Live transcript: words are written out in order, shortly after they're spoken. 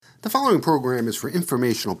The following program is for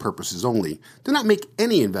informational purposes only. Do not make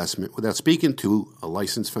any investment without speaking to a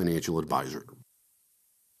licensed financial advisor.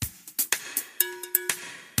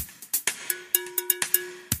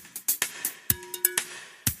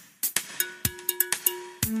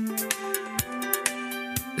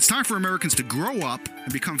 It's time for Americans to grow up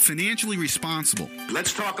and become financially responsible.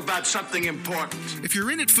 Let's talk about something important. If you're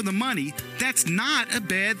in it for the money, that's not a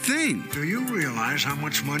bad thing. Do you realize how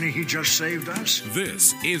much money he just saved us?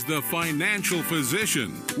 This is The Financial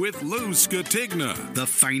Physician with Lou Scatigna. The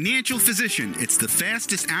Financial Physician. It's the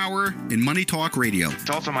fastest hour in Money Talk Radio. It's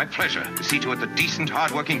also my pleasure to see to it that decent,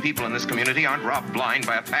 hardworking people in this community aren't robbed blind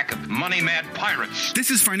by a pack of money-mad pirates. This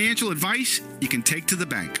is financial advice you can take to the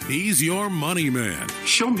bank. He's your money man.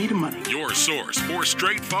 Show me the money. Your source for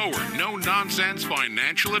straightforward, no-nonsense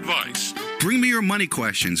financial advice. Bring me your money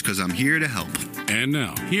questions because I'm here to help. And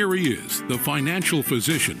now, here he is, the Financial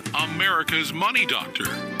Physician, America's money doctor,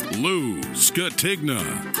 Lou Scatigna.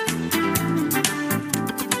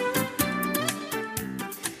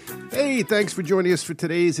 Hey, thanks for joining us for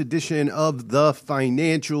today's edition of The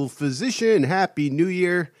Financial Physician. Happy New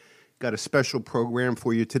Year. Got a special program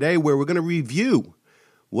for you today where we're going to review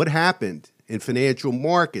what happened in financial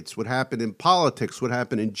markets, what happened in politics, what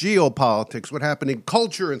happened in geopolitics, what happened in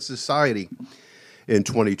culture and society in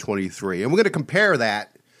 2023. And we're going to compare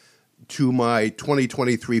that to my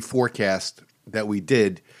 2023 forecast that we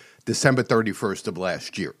did December 31st of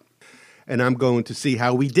last year. And I'm going to see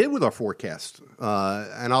how we did with our forecast.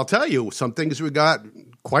 And I'll tell you, some things we got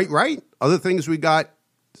quite right, other things we got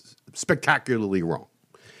spectacularly wrong.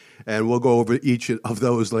 And we'll go over each of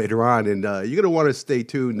those later on. And you're going to want to stay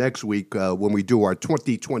tuned next week when we do our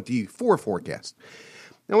 2024 forecast.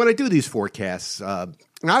 Now, when I do these forecasts, and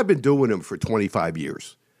I've been doing them for 25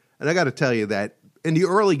 years. And I got to tell you that in the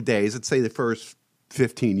early days, let's say the first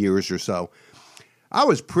 15 years or so, I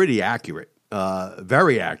was pretty accurate,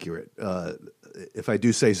 very accurate, if I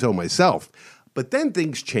do say so myself. But then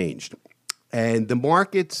things changed. And the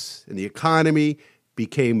markets and the economy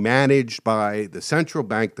became managed by the central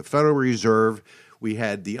bank, the Federal Reserve. We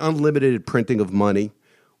had the unlimited printing of money.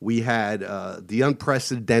 We had the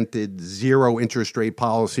unprecedented zero interest rate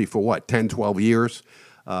policy for 10, 12 years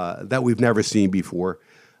that we've never seen before.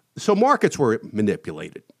 So markets were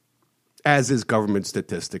manipulated, as is government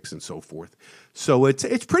statistics and so forth. So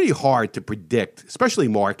it's pretty hard to predict, especially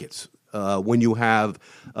markets, when you have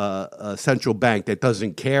a central bank that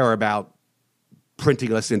doesn't care about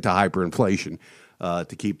printing us into hyperinflation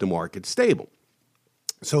to keep the market stable.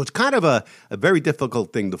 So it's kind of a very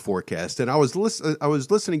difficult thing to forecast. And I was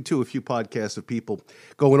listening to a few podcasts of people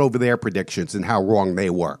going over their predictions and how wrong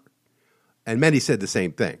they were. And many said the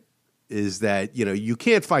same thing, is that, you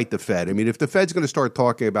can't fight the Fed. I mean, if the Fed's going to start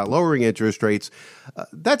talking about lowering interest rates,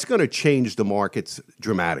 that's going to change the markets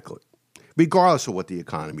dramatically, regardless of what the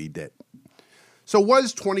economy did. So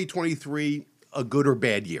was 2023 a good or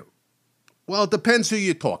bad year? Well, it depends who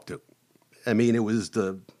you talk to. I mean, it was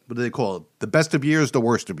what do they call it? The best of years, the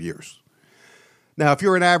worst of years. Now, if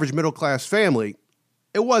you're an average middle-class family,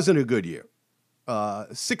 it wasn't a good year.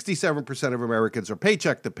 67% of Americans are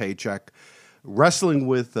paycheck to paycheck, wrestling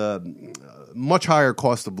with much higher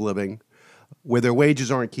cost of living, where their wages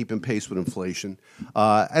aren't keeping pace with inflation.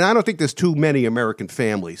 And I don't think there's too many American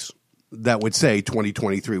families that would say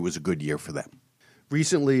 2023 was a good year for them.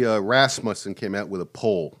 Recently, Rasmussen came out with a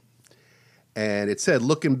poll. And it said,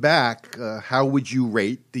 looking back, how would you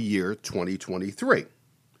rate the year 2023?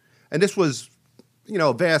 And this was,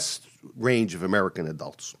 a vast range of American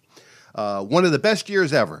adults. One of the best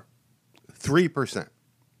years ever, 3%.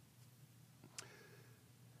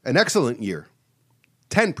 An excellent year,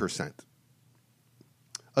 10%.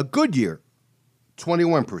 A good year,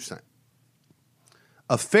 21%.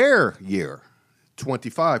 A fair year,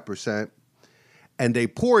 25%. And a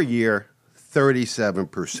poor year,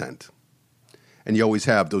 37%. And you always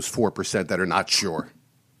have those 4% that are not sure.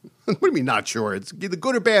 What do you mean not sure? It's either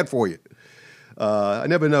good or bad for you. I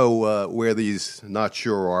never know where these not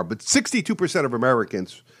sure are. But 62% of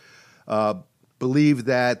Americans believe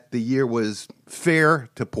that the year was fair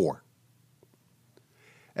to poor.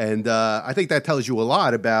 And I think that tells you a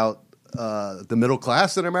lot about the middle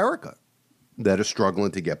class in America that are struggling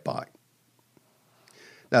to get by.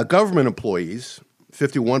 Now, government employees,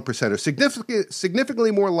 51%, are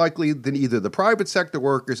significantly more likely than either the private sector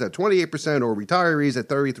workers at 28% or retirees at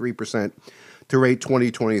 33% to rate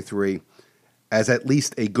 2023 as at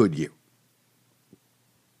least a good year.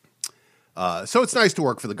 So it's nice to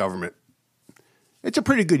work for the government. It's a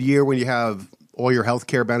pretty good year when you have all your health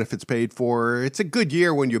care benefits paid for. It's a good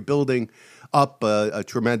year when you're building up a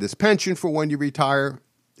tremendous pension for when you retire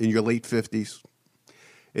in your late 50s.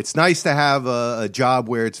 It's nice to have a job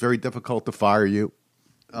where it's very difficult to fire you.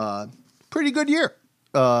 Pretty good year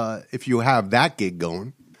if you have that gig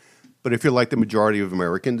going. But if you're like the majority of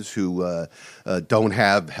Americans who don't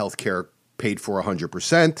have health care paid for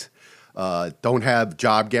 100%, don't have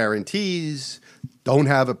job guarantees, don't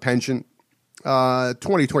have a pension,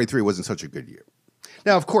 2023 wasn't such a good year.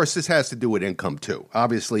 Now, of course, this has to do with income, too.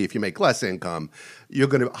 Obviously, if you make less income,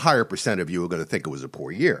 a higher percent of you are going to think it was a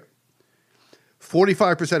poor year.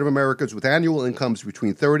 45% of Americans with annual incomes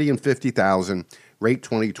between $30,000 and $50,000 rate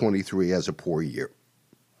 2023 as a poor year.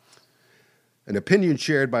 An opinion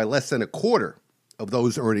shared by less than a quarter of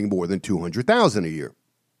those earning more than $200,000 a year.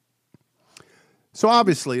 So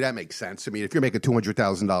obviously that makes sense. I mean, if you're making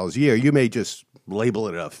 $200,000 a year, you may just label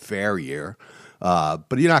it a fair year,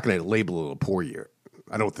 but you're not going to label it a poor year.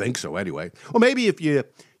 I don't think so anyway. Well, maybe if you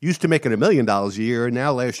used to making $1 million a year and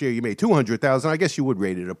now last year you made $200,000, I guess you would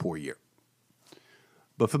rate it a poor year.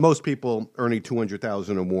 But for most people earning $200,000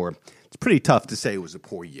 or more, it's pretty tough to say it was a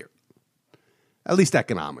poor year, at least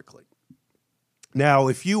economically. Now,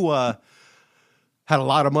 if you had a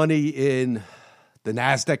lot of money in the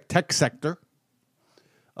NASDAQ tech sector,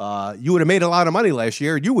 you would have made a lot of money last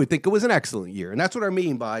year. You would think it was an excellent year. And that's what I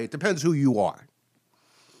mean by it depends who you are.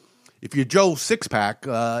 If you're Joe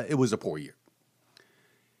Sixpack, it was a poor year.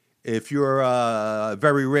 If you're a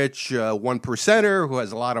very rich one percenter who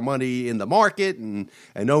has a lot of money in the market and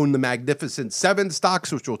own the Magnificent Seven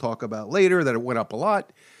stocks, which we'll talk about later, that it went up a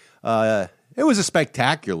lot, it was a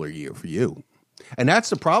spectacular year for you. And that's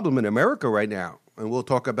the problem in America right now. And we'll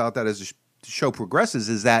talk about that as the show progresses,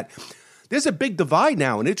 is that there's a big divide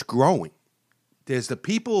now, and it's growing. There's the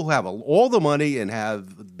people who have all the money and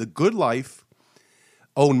have the good life,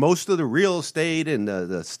 own most of the real estate and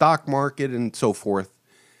the stock market and so forth.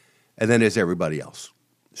 And then there's everybody else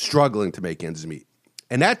struggling to make ends meet.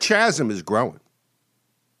 And that chasm is growing.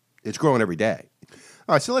 It's growing every day.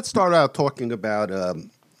 All right, so let's start out talking about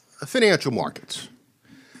financial markets.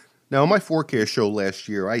 Now, on my forecast show last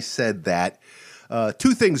year, I said that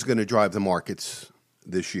two things are going to drive the markets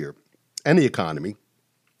this year and the economy.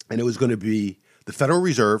 And it was going to be the Federal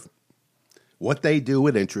Reserve, what they do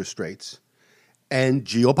with interest rates, and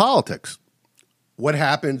geopolitics. What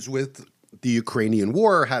happens with the Ukrainian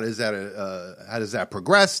war? How does that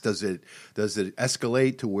progress? Does it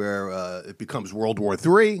escalate to where it becomes World War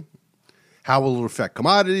III? How will it affect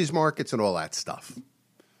commodities markets and all that stuff?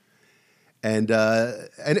 And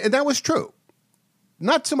that was true.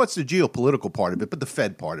 Not so much the geopolitical part of it, but the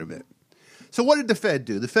Fed part of it. So what did the Fed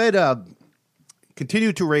do? The Fed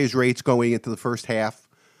continued to raise rates going into the first half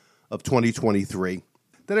of 2023.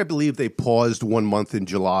 Then I believe they paused 1 month in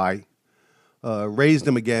July, raised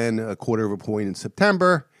them again a quarter of a point in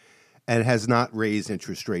September, and has not raised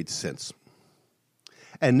interest rates since.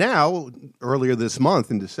 And now, earlier this month,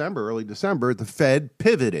 in early December, the Fed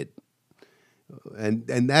pivoted.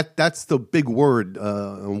 And that's the big word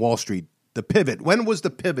on Wall Street, the pivot. When was the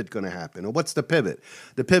pivot going to happen? And what's the pivot?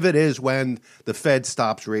 The pivot is when the Fed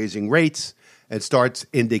stops raising rates and starts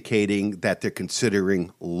indicating that they're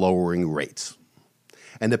considering lowering rates.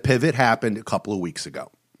 And the pivot happened a couple of weeks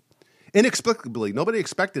ago. Inexplicably, nobody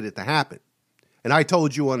expected it to happen. And I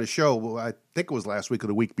told you on a show, I think it was last week or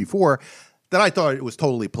the week before, that I thought it was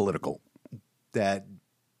totally political, that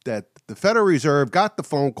the Federal Reserve got the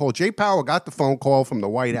phone call, Jay Powell got the phone call from the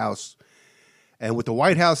White House, and with the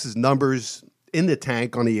White House's numbers in the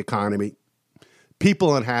tank on the economy,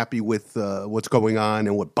 people unhappy with what's going on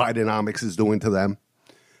and what Bidenomics is doing to them.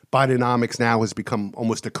 Bidenomics now has become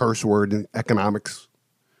almost a curse word in economics,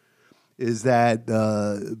 is that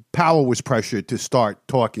Powell was pressured to start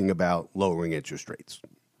talking about lowering interest rates.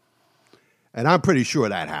 And I'm pretty sure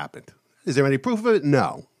that happened. Is there any proof of it?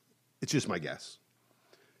 No. It's just my guess.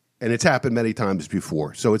 And it's happened many times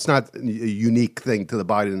before. So it's not a unique thing to the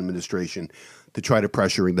Biden administration to try to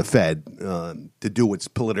pressuring the Fed to do what's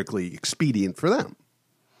politically expedient for them.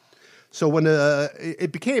 So when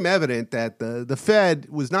it became evident that the Fed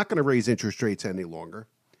was not going to raise interest rates any longer,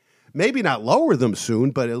 maybe not lower them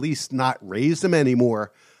soon, but at least not raise them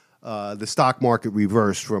anymore, the stock market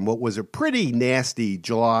reversed from what was a pretty nasty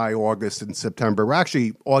July, August, and September, or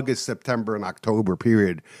actually August, September, and October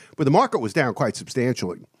period, where the market was down quite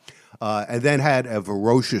substantially, and then had a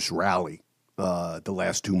ferocious rally the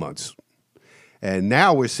last 2 months. And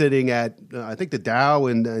now we're sitting at, I think the Dow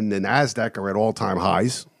and the NASDAQ are at all-time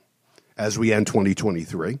highs as we end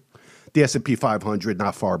 2023. The S&P 500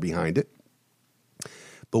 not far behind it.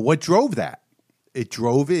 But what drove that?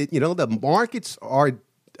 The markets are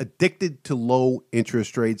addicted to low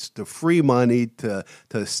interest rates, to free money, to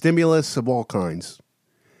stimulus of all kinds.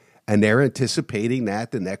 And they're anticipating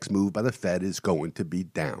that the next move by the Fed is going to be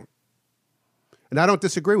down. And I don't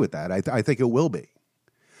disagree with that. I think it will be.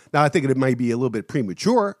 Now, I think it might be a little bit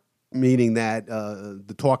premature, meaning that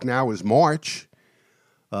the talk now is March.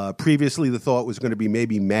 Previously, the thought was going to be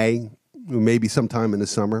maybe May, or maybe sometime in the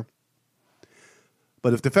summer.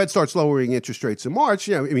 But if the Fed starts lowering interest rates in March,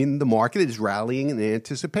 the market is rallying in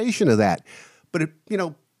anticipation of that. But,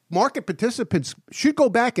 market participants should go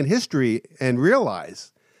back in history and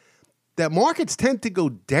realize that markets tend to go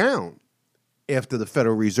down after the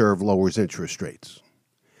Federal Reserve lowers interest rates.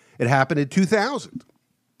 It happened in 2000.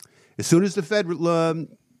 As soon as the Fed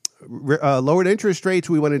lowered interest rates,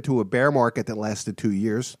 we went into a bear market that lasted 2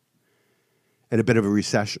 years and a bit of a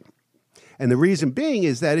recession. And the reason being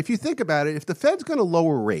is that if you think about it, if the Fed's going to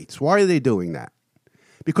lower rates, why are they doing that?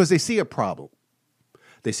 Because they see a problem.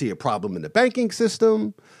 They see a problem in the banking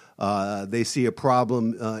system. They see a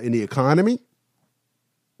problem in the economy.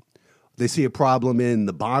 They see a problem in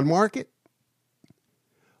the bond market.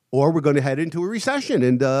 Or we're going to head into a recession,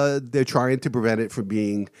 and they're trying to prevent it from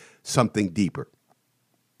being something deeper.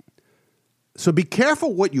 So be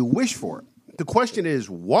careful what you wish for. The question is,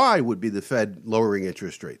 why would be the Fed lowering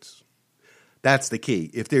interest rates? That's the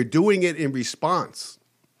key. If they're doing it in response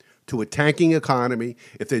to a tanking economy,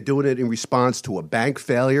 if they're doing it in response to a bank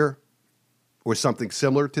failure or something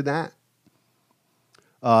similar to that,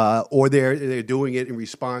 or they're doing it in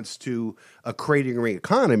response to a cratering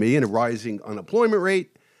economy and a rising unemployment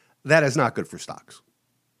rate, that is not good for stocks.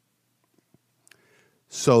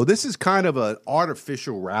 So this is kind of an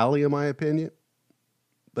artificial rally, in my opinion.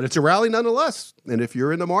 But it's a rally nonetheless. And if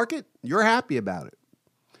you're in the market, you're happy about it.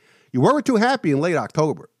 You weren't too happy in late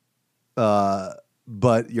October,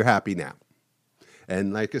 but you're happy now.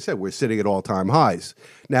 And like I said, we're sitting at all-time highs.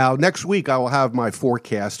 Now, next week, I will have my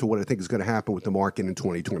forecast to what I think is going to happen with the market in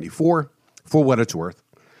 2024, for what it's worth.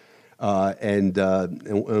 And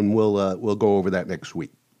we'll go over that next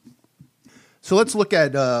week. So let's look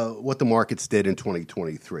at what the markets did in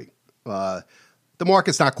 2023. The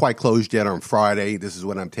market's not quite closed yet on Friday. This is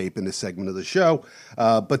when I'm taping this segment of the show.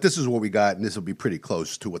 But this is what we got, and this will be pretty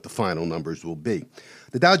close to what the final numbers will be.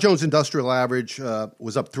 The Dow Jones Industrial Average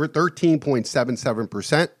was up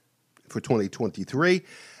 13.77% for 2023,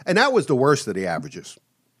 and that was the worst of the averages.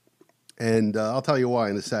 And I'll tell you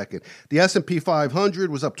why in a second. The S&P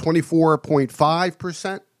 500 was up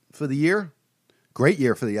 24.5% for the year. Great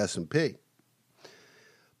year for the S&P.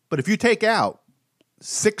 But if you take out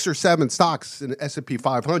 6 or 7 stocks in the S&P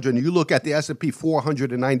 500, and you look at the S&P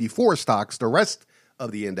 494 stocks, the rest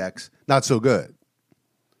of the index, not so good.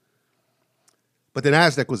 But the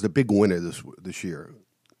NASDAQ was the big winner this year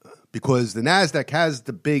because the NASDAQ has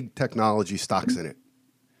the big technology stocks in it.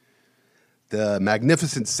 The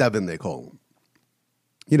Magnificent Seven, they call them.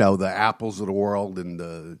 You know, the Apples of the world and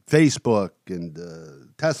the Facebook and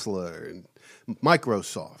Tesla and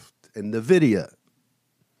Microsoft and NVIDIA.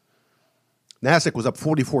 NASDAQ was up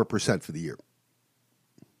 44% for the year.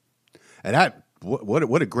 And that,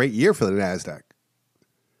 what a great year for the NASDAQ.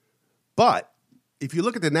 But if you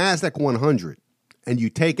look at the NASDAQ 100 and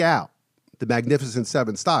you take out the Magnificent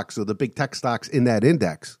Seven stocks, or the big tech stocks in that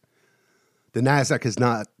index, the NASDAQ has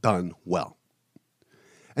not done well.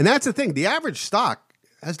 And that's the thing. The average stock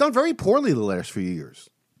has done very poorly the last few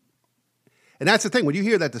years. And that's the thing. When you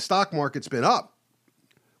hear that the stock market's been up,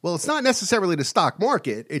 well, it's not necessarily the stock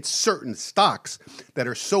market. It's certain stocks that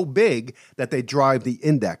are so big that they drive the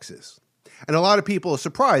indexes. And a lot of people are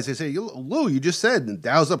surprised. They say, Lou, you just said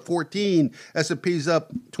Dow's up 14, S&P's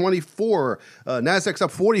up 24, NASDAQ's up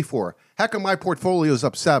 44. How come my portfolio's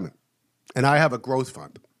up 7? And I have a growth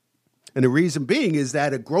fund. And the reason being is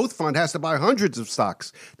that a growth fund has to buy hundreds of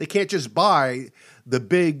stocks. They can't just buy the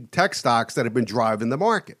big tech stocks that have been driving the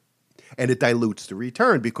market. And it dilutes the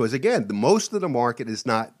return because, again, most of the market is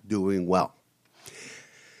not doing well.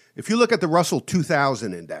 If you look at the Russell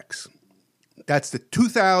 2000 index, that's the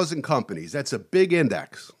 2,000 companies. That's a big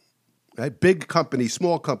index, right? Big companies,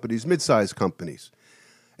 small companies, mid-sized companies.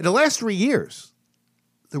 In the last 3 years,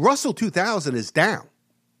 the Russell 2000 is down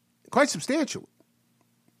quite substantially.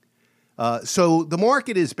 So the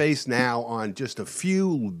market is based now on just a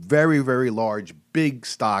few very, very large, big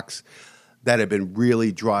stocks that have been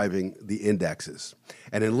really driving the indexes.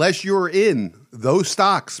 And unless you're in those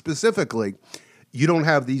stocks specifically, you don't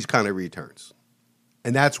have these kind of returns.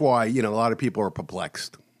 And that's why, a lot of people are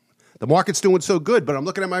perplexed. The market's doing so good, but I'm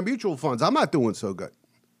looking at my mutual funds. I'm not doing so good.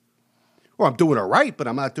 Or I'm doing all right, but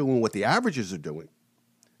I'm not doing what the averages are doing.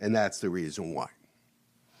 And that's the reason why.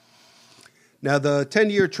 Now, the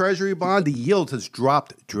 10-year Treasury bond, the yield has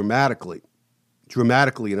dropped dramatically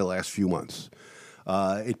in the last few months.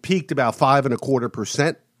 It peaked about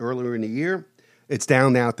 5.25% earlier in the year. It's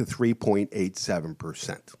down now to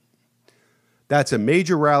 3.87%. That's a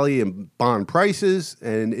major rally in bond prices,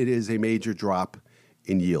 and it is a major drop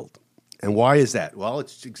in yield. And why is that? Well,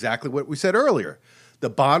 it's exactly what we said earlier. The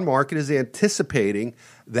bond market is anticipating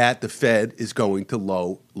that the Fed is going to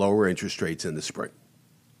lower interest rates in the spring.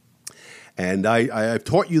 And I've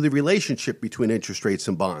taught you the relationship between interest rates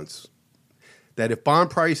and bonds, that if bond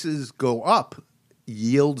prices go up,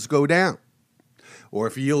 yields go down. Or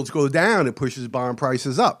if yields go down, it pushes bond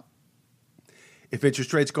prices up. If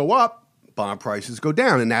interest rates go up, bond prices go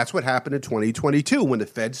down. And that's what happened in 2022 when the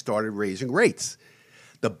Fed started raising rates.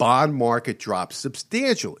 The bond market dropped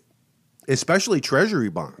substantially, especially Treasury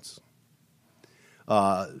bonds.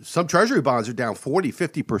 Some Treasury bonds are down 40,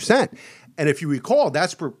 50%. And if you recall,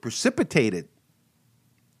 that's precipitated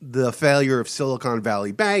the failure of Silicon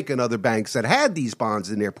Valley Bank and other banks that had these bonds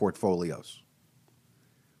in their portfolios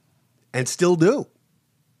and still do.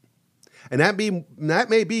 And that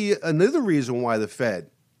may be another reason why the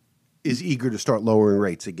Fed is eager to start lowering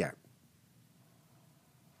rates again.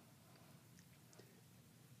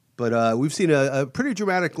 But we've seen a pretty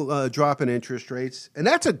dramatic drop in interest rates, and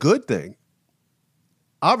that's a good thing.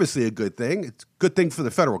 Obviously a good thing. It's a good thing for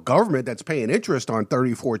the federal government that's paying interest on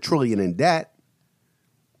 $34 trillion in debt,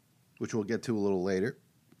 which we'll get to a little later.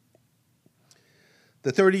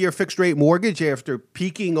 The 30-year fixed-rate mortgage, after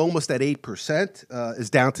peaking almost at 8%,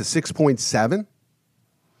 is down to 6.7%.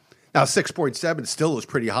 Now, 6.7 still is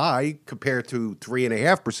pretty high compared to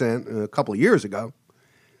 3.5% a couple of years ago.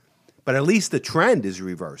 But at least the trend is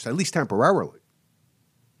reversed, at least temporarily.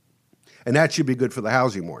 And that should be good for the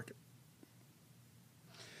housing market.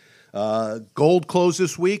 Gold closed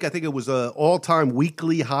this week. I think it was an all-time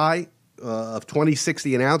weekly high of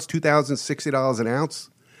 $2,060 an ounce, $2,060 an ounce.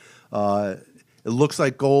 It looks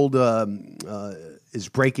like gold is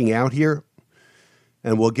breaking out here.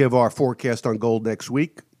 And we'll give our forecast on gold next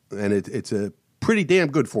week. And it's a pretty damn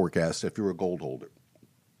good forecast if you're a gold holder.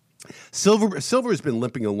 Silver has been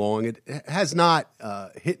limping along. It has not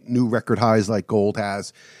hit new record highs like gold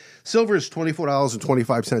has. Silver is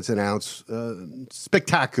 $24.25 an ounce,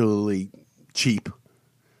 spectacularly cheap.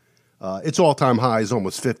 Its all-time high is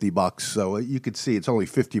almost $50, so you could see it's only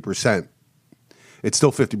 50%. It's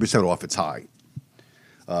still 50% off its high.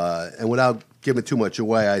 And without giving too much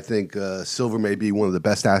away, I think silver may be one of the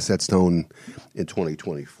best assets to own in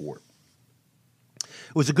 2024. It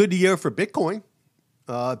was a good year for Bitcoin.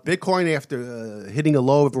 Bitcoin, after hitting a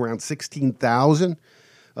low of around 16,000,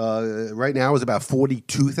 right now is about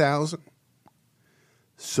 42,000.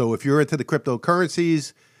 So if you're into the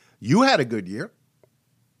cryptocurrencies, you had a good year.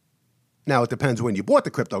 Now, it depends when you bought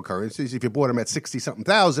the cryptocurrencies. If you bought them at 60-something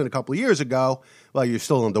thousand a couple of years ago, well, you're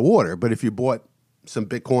still underwater. But if you bought some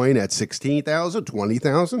Bitcoin at 16,000,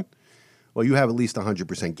 20,000, well, you have at least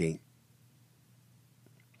 100% gain.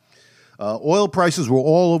 Oil prices were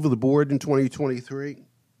all over the board in 2023.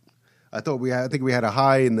 I think we had a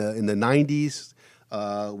high in the 90s.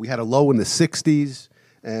 We had a low in the 60s,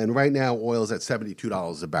 and right now oil's at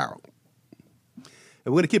 $72 a barrel. And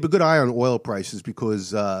we're going to keep a good eye on oil prices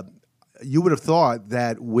because you would have thought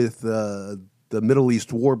that with the Middle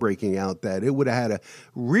East war breaking out, that it would have had a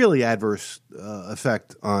really adverse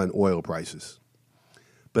effect on oil prices.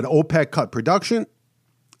 But OPEC cut production,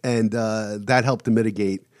 and that helped to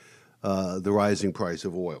mitigate the rising price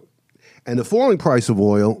of oil. And the falling price of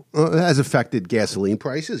oil has affected gasoline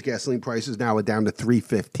prices. Gasoline prices now are down to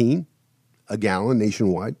 $3.15 a gallon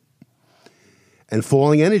nationwide. And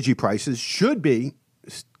falling energy prices should be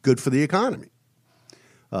good for the economy.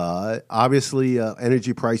 Obviously,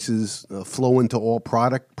 energy prices flow into all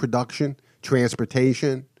product production,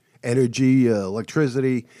 transportation, energy,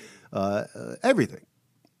 electricity, everything.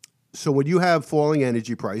 So when you have falling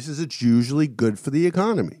energy prices, it's usually good for the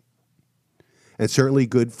economy. And certainly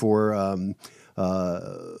good for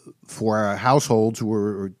our households who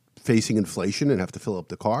are facing inflation and have to fill up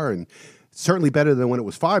the car, and certainly better than when it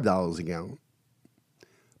was $5 a gallon.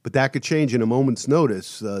 But that could change in a moment's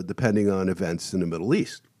notice depending on events in the Middle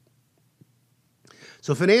East.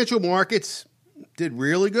 So financial markets did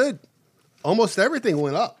really good. Almost everything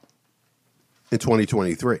went up in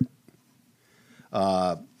 2023.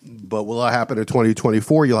 But will it happen in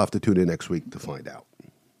 2024? You'll have to tune in next week to find out.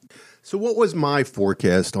 So what was my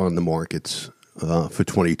forecast on the markets for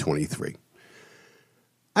 2023?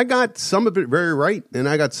 I got some of it very right, and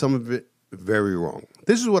I got some of it very wrong.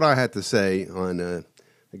 This is what I had to say on,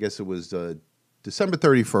 I guess it was December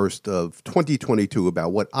 31st of 2022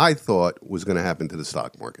 about what I thought was going to happen to the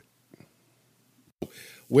stock market.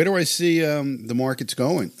 Where do I see the markets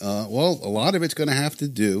going? Well, a lot of it's going to have to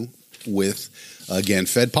do with, again,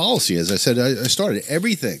 Fed policy. As I said, I started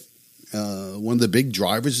everything. One of the big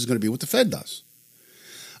drivers is going to be what the Fed does.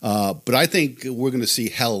 But I think we're going to see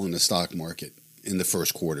hell in the stock market in the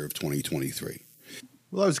first quarter of 2023.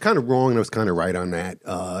 Well, I was kind of wrong and I was kind of right on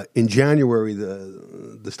that. In January,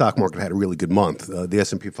 the stock market had a really good month. The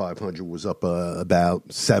S&P 500 was up about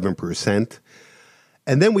 7%.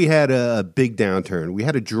 And then we had a big downturn. We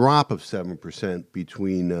had a drop of 7%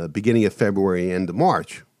 between beginning of February and end of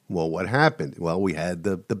March. Well, what happened? Well, we had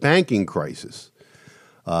the banking crisis.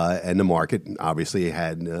 And the market obviously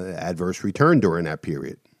had an adverse return during that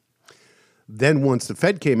period. Then once the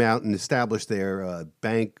Fed came out and established their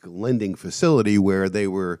bank lending facility where they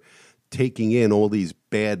were taking in all these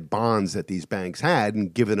bad bonds that these banks had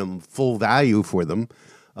and giving them full value for them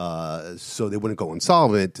so they wouldn't go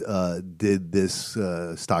insolvent, did this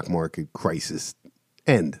stock market crisis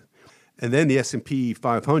end. And then the S&P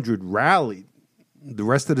 500 rallied the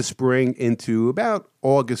rest of the spring into about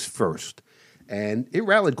August 1st. And it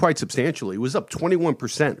rallied quite substantially. It was up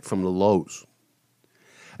 21% from the lows.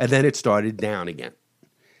 And then it started down again.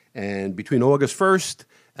 And between August 1st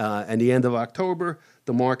and the end of October,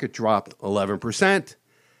 the market dropped 11%.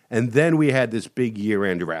 And then we had this big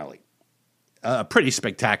year-end rally, a pretty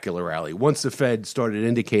spectacular rally. Once the Fed started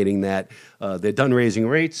indicating that they're done raising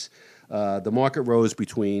rates, the market rose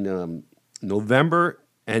between November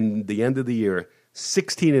and the end of the year,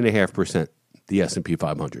 16.5%, the S&P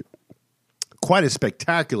 500. Quite a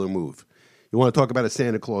spectacular move. You want to talk about a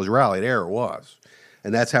Santa Claus rally? There it was.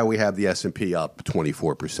 And that's how we have the S&P up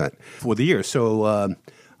 24% for the year. So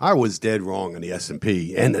I was dead wrong on the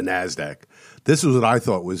S&P and the NASDAQ. This is what I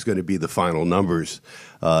thought was going to be the final numbers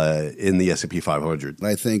in the S&P 500.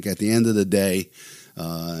 I think at the end of the day,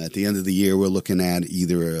 at the end of the year, we're looking at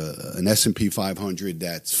either an S&P 500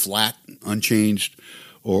 that's flat, unchanged,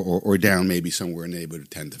 or down maybe somewhere in the neighborhood of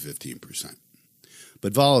 10 to 15%.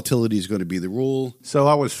 But volatility is going to be the rule. So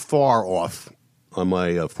I was far off on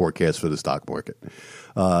my forecast for the stock market.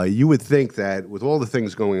 You would think that with all the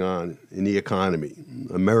things going on in the economy,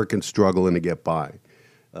 Americans struggling to get by,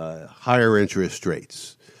 higher interest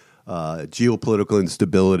rates, geopolitical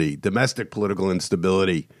instability, domestic political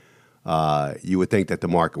instability, you would think that the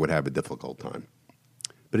market would have a difficult time.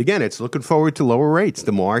 But again, it's looking forward to lower rates.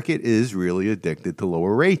 The market is really addicted to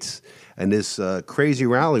lower rates. And this crazy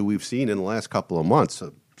rally we've seen in the last couple of months,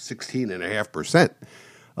 16.5%.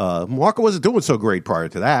 Market wasn't doing so great prior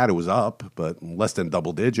to that. It was up, but less than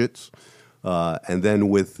double digits. And then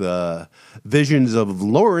with visions of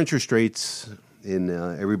lower interest rates in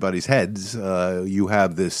everybody's heads, you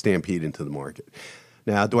have this stampede into the market.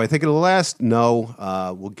 Now, do I think it'll last? No.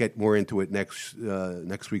 We'll get more into it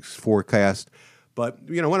next week's forecast. But,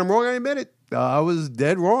 you know, when I'm wrong, I admit it. I was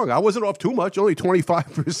dead wrong. I wasn't off too much, only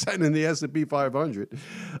 25% in the S&P 500.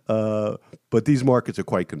 But these markets are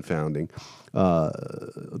quite confounding.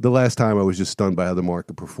 The last time I was just stunned by how the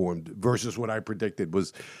market performed versus what I predicted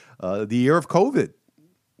was the year of COVID.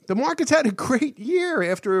 The markets had a great year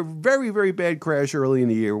after a very, very bad crash early in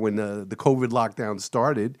the year when the COVID lockdown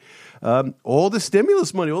started. All the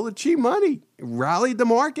stimulus money, all the cheap money rallied the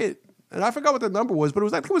market. And I forgot what the number was, but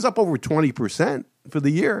it was up over 20% for the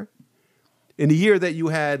year. In the year that you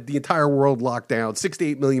had the entire world locked down, 6 to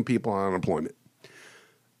 8 million people on unemployment.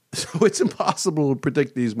 So it's impossible to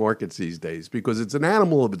predict these markets these days because it's an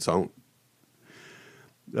animal of its own.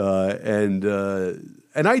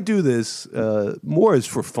 And I do this more as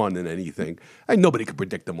for fun than anything. And nobody can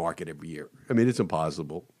predict the market every year. I mean, it's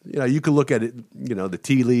impossible. You know, you can look at it, you know, the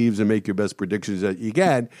tea leaves and make your best predictions that you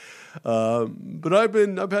can. But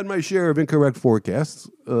I've had my share of incorrect forecasts,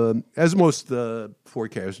 as most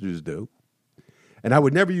forecasters do. And I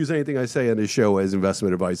would never use anything I say on this show as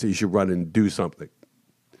investment advice. You should run and do something.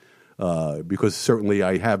 Because certainly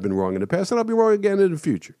I have been wrong in the past, and I'll be wrong again in the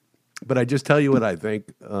future. But I just tell you what I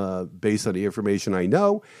think based on the information I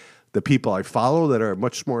know, the people I follow that are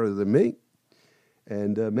much smarter than me.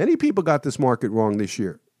 And many people got this market wrong this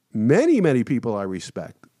year. Many, many people I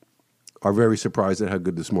respect are very surprised at how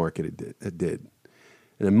good this market did.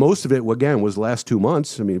 And most of it, again, was the last 2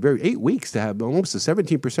 months. I mean, 8 weeks to have almost a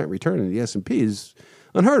 17% return in the S&P is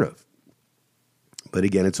unheard of. But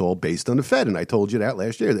again, it's all based on the Fed. And I told you that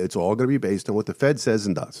last year. It's all going to be based on what the Fed says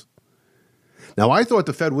and does. Now, I thought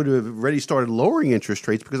the Fed would have already started lowering interest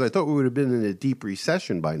rates because I thought we would have been in a deep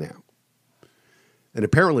recession by now. And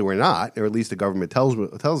apparently we're not, or at least the government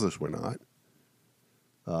tells us we're not.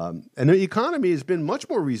 And the economy has been much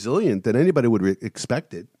more resilient than anybody would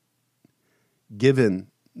expect it, given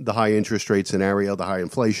the high interest rate scenario, the high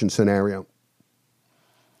inflation scenario,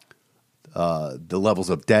 the levels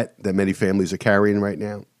of debt that many families are carrying right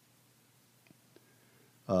now.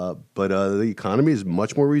 But the economy is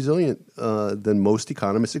much more resilient than most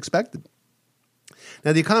economists expected.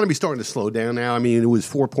 Now, the economy is starting to slow down now. I mean, it was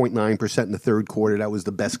 4.9% in the third quarter. That was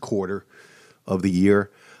the best quarter of the year.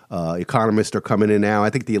 Economists are coming in now. I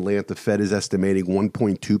think the Atlanta Fed is estimating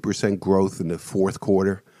 1.2% growth in the fourth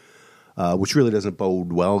quarter, which really doesn't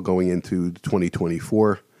bode well going into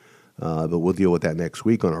 2024. But we'll deal with that next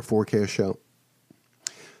week on our forecast show.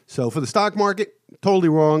 So for the stock market, totally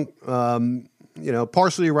wrong.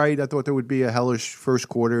 Partially right. I thought there would be a hellish first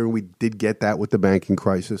quarter, and we did get that with the banking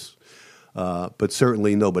crisis. But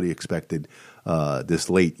certainly nobody expected this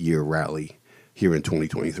late year rally here in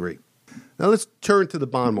 2023. Now let's turn to the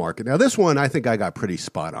bond market. Now this one I think I got pretty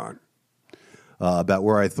spot on about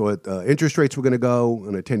where I thought interest rates were going to go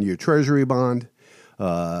on a 10-year Treasury bond,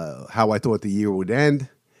 how I thought the year would end.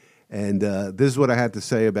 And this is what I had to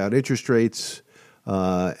say about interest rates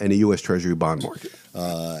and the U.S. Treasury bond market.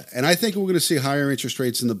 And I think we're going to see higher interest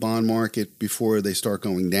rates in the bond market before they start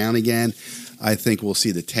going down again. I think we'll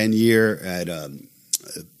see the 10-year at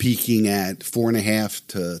peaking at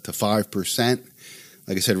 4.5% to 5%.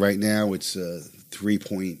 Like I said, right now it's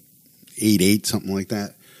 3.88, something like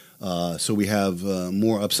that. So we have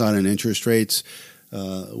more upside in interest rates,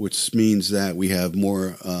 which means that we have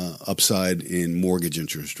more upside in mortgage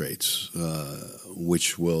interest rates,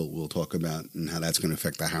 which we'll talk about and how that's going to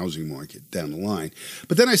affect the housing market down the line.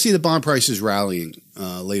 But then I see the bond prices rallying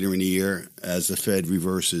later in the year as the Fed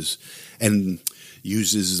reverses and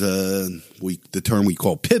uses the term we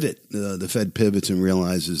call pivot. The Fed pivots and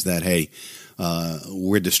realizes that, hey,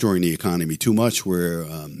 we're destroying the economy too much. We're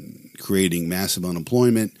creating massive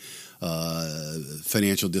unemployment,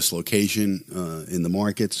 financial dislocation in the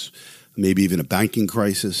markets, maybe even a banking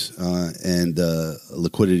crisis, and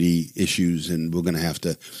liquidity issues, and we're going to have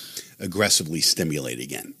to aggressively stimulate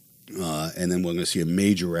again. And then we're going to see a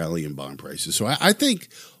major rally in bond prices. So I think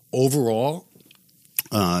overall,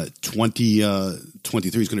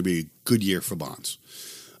 2023 is going to be a good year for bonds.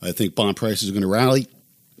 I think bond prices are going to rally.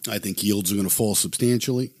 I think yields are going to fall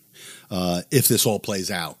substantially if this all plays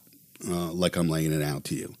out like I'm laying it out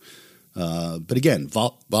to you. But again,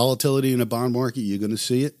 volatility in the bond market, you're going to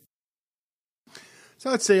see it. So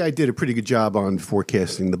I'd say I did a pretty good job on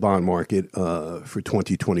forecasting the bond market for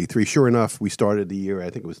 2023. Sure enough, we started the year, I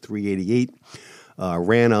think it was 388,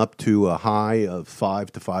 ran up to a high of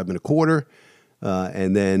 5 to 5.25,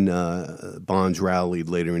 and then bonds rallied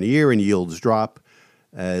later in the year and yields drop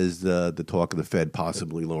as the talk of the Fed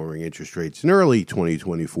possibly lowering interest rates in early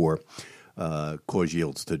 2024 caused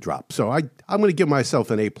yields to drop. So I'm going to give myself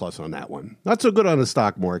an A+ on that one. Not so good on the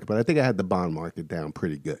stock market, but I think I had the bond market down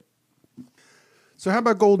pretty good. So how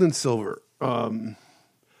about gold and silver? Gold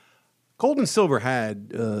and silver had,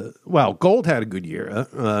 gold had a good year.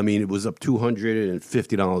 I mean, it was up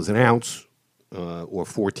 $250 an ounce, or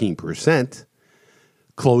 14%,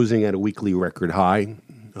 closing at a weekly record high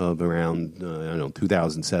of around,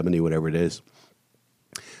 2,070, whatever it is.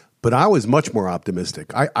 But I was much more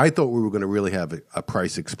optimistic. I thought we were going to really have a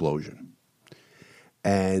price explosion.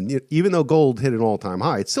 And even though gold hit an all-time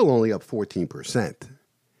high, it's still only up 14%.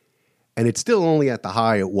 And it's still only at the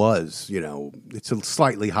high it was, it's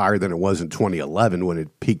slightly higher than it was in 2011 when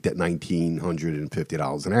it peaked at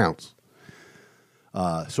 $1,950 an ounce.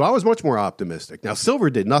 So I was much more optimistic. Now, silver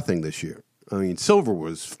did nothing this year. I mean, silver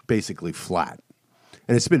was basically flat.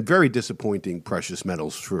 And it's been very disappointing precious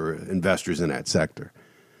metals for investors in that sector.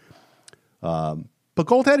 But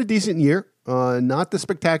gold had a decent year, not the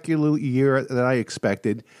spectacular year that I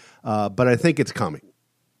expected, but I think it's coming.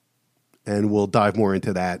 And we'll dive more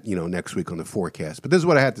into that, next week on the forecast. But this is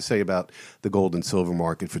what I had to say about the gold and silver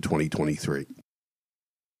market for 2023.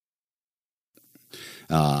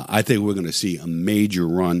 I think we're going to see a major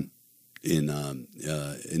run in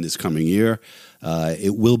this coming year.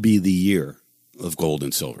 It will be the year of gold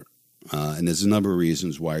and silver, and there's a number of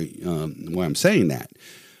reasons why I'm saying that.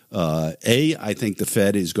 I think the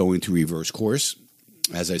Fed is going to reverse course,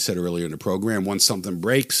 as I said earlier in the program. Once something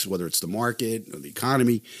breaks, whether it's the market or the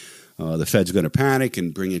economy, the Fed's going to panic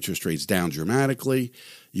and bring interest rates down dramatically.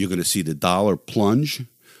 You're going to see the dollar plunge,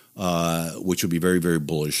 which will be very, very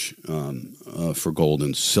bullish for gold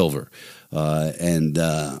and silver. And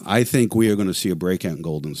I think we are going to see a breakout in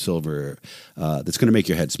gold and silver that's going to make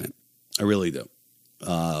your head spin. I really do.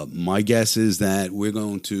 My guess is that we're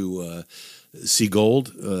going to see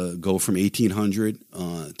gold go from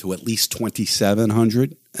 $1,800 to at least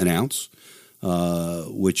 $2,700 an ounce,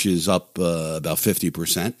 which is up about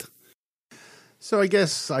 50%. So I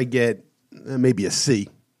guess I get maybe a C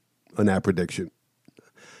on that prediction.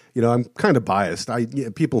 I'm kind of biased.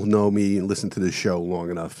 People who know me and listen to this show long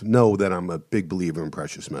enough know that I'm a big believer in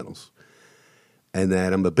precious metals. and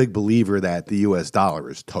that I'm a big believer that the U.S. dollar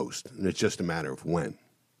is toast, and it's just a matter of when.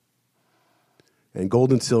 And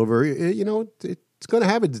gold and silver, it's going to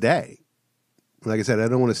have its day. Like I said, I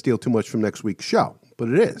don't want to steal too much from next week's show, but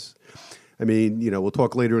it is. I mean, we'll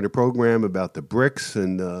talk later in the program about the BRICS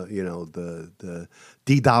and, the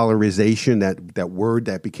de-dollarization, that word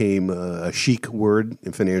that became a chic word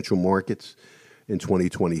in financial markets in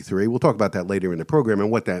 2023. We'll talk about that later in the program and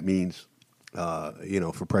what that means,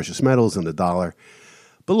 for precious metals and the dollar.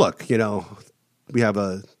 But look, we're going to have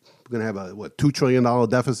a $2 trillion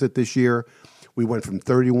deficit this year. We went from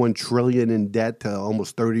 $31 trillion in debt to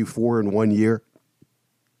almost $34 in 1 year.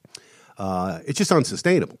 It's just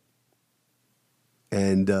unsustainable.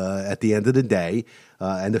 And at the end of the day,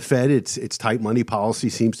 and the Fed, its tight money policy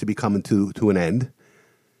seems to be coming to an end.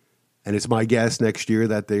 And it's my guess next year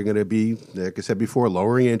that they're going to be, like I said before,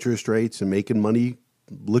 lowering interest rates and making money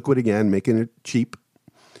liquid again, making it cheap,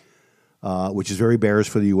 which is very bearish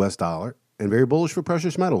for the U.S. dollar and very bullish for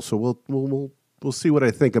precious metals. So we'll see what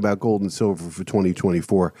I think about gold and silver for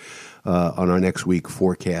 2024 on our next week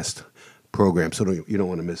forecast program. So you don't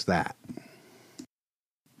want to miss that.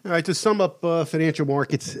 All right, to sum up financial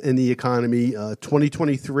markets and the economy,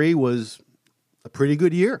 2023 was a pretty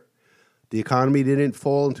good year. The economy didn't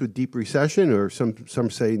fall into a deep recession, or some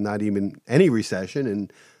say not even any recession,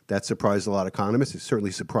 and that surprised a lot of economists. It certainly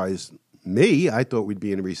surprised me. I thought we'd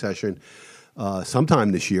be in a recession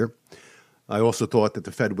sometime this year. I also thought that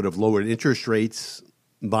the Fed would have lowered interest rates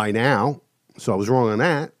by now, so I was wrong on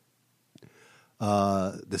that.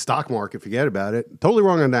 The stock market, forget about it. Totally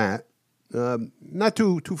wrong on that. Not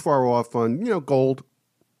too far off on, gold.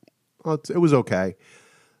 It was okay.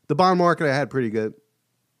 The bond market I had pretty good.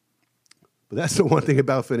 But that's the one thing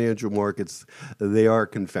about financial markets. They are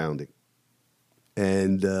confounding.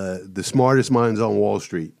 And the smartest minds on Wall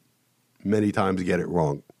Street many times get it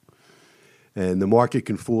wrong. And the market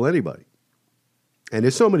can fool anybody. And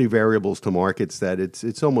there's so many variables to markets that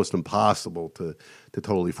it's almost impossible to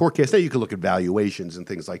totally forecast. Now, you can look at valuations and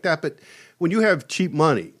things like that, but when you have cheap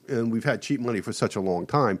money, and we've had cheap money for such a long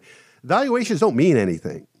time, valuations don't mean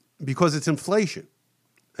anything because it's inflation.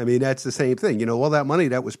 I mean, that's the same thing. All that money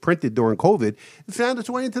that was printed during COVID, it found its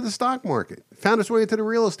way into the stock market. It found its way into the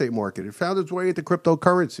real estate market. It found its way into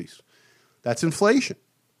cryptocurrencies. That's inflation.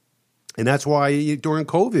 And that's why during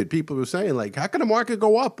COVID, people were saying, like, how can the market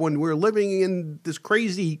go up when we're living in this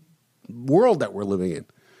crazy world that we're living in?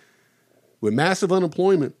 With massive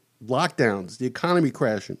unemployment, lockdowns, the economy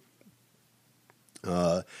crashing,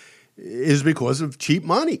 is because of cheap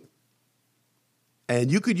money.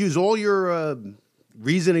 And you could use all your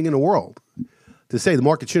reasoning in the world to say the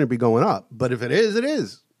market shouldn't be going up. But if it is, it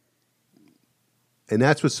is. And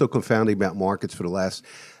that's what's so confounding about markets for the last,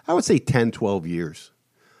 I would say, 10, 12 years.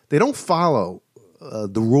 They don't follow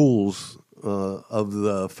the rules of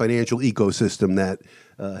the financial ecosystem that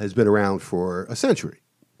has been around for a century.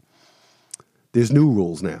 There's new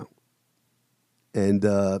rules now. And,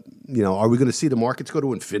 are we going to see the markets go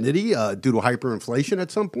to infinity due to hyperinflation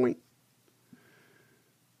at some point?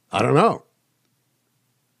 I don't know.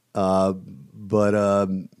 But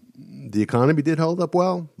the economy did hold up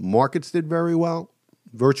well. Markets did very well.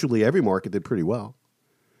 Virtually every market did pretty well,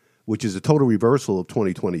 which is a total reversal of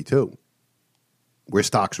 2022, where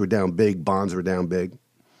stocks were down big, bonds were down big.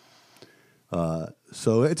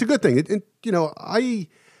 So it's a good thing.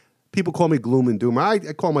 People call me gloom and doom. I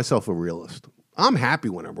call myself a realist. I'm happy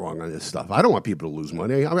when I'm wrong on this stuff. I don't want people to lose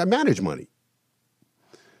money. I manage money.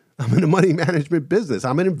 I'm in the money management business.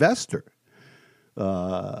 I'm an investor.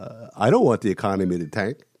 I don't want the economy to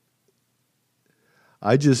tank.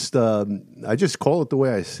 I just call it the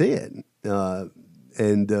way I see it.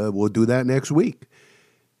 And we'll do that next week.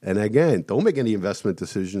 And again, don't make any investment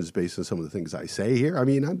decisions based on some of the things I say here. I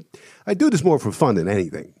mean, I do this more for fun than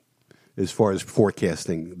anything as far as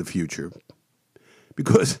forecasting the future.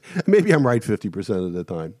 Because maybe I'm right 50% of the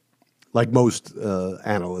time, like most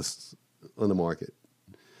analysts on the market.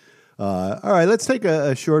 All right, let's take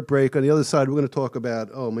a short break. On the other side, we're going to talk about,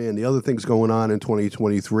 the other things going on in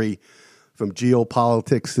 2023, from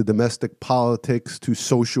geopolitics to domestic politics to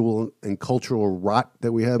social and cultural rot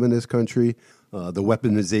that we have in this country, the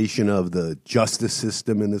weaponization of the justice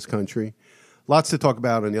system in this country. Lots to talk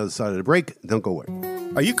about on the other side of the break. Don't go away.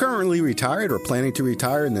 Are you currently retired or planning to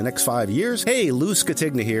retire in the next 5 years? Hey, Lou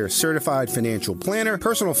Scatigna here, certified financial planner,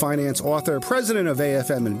 personal finance author, president of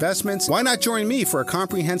AFM Investments. Why not join me for a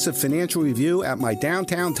comprehensive financial review at my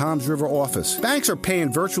downtown Toms River office? Banks are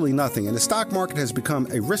paying virtually nothing, and the stock market has become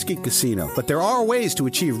a risky casino. But there are ways to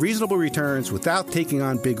achieve reasonable returns without taking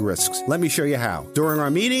on big risks. Let me show you how. During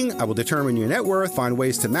our meeting, I will determine your net worth, find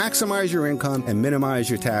ways to maximize your income, and minimize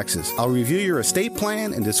your taxes. I'll review your estate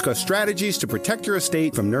plan and discuss strategies to protect your estate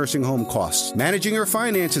from nursing home costs. Managing your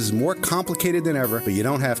finances is more complicated than ever, but you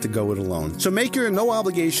don't have to go it alone. So make your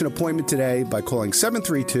no-obligation appointment today by calling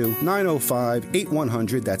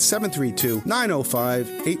 732-905-8100. That's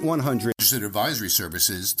 732-905-8100. Registered advisory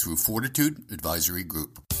services through Fortitude Advisory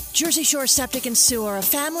Group. Jersey Shore Septic and Sewer, a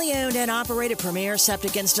family-owned and operated premier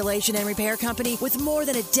septic installation and repair company with more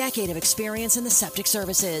than a decade of experience in the septic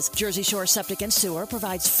services. Jersey Shore Septic and Sewer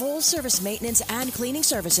provides full-service maintenance and cleaning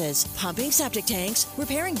services, pumping septic tanks,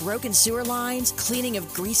 repairing broken sewer lines, cleaning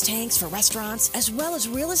of grease tanks for restaurants, as well as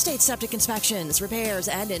real estate septic inspections, repairs,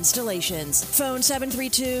 and installations. Phone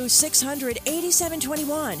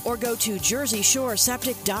 732-600-8721 or go to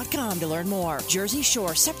jerseyshoreseptic.com to learn more. Jersey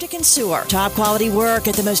Shore Septic and Sewer. Top quality work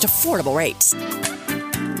at the most affordable rates. All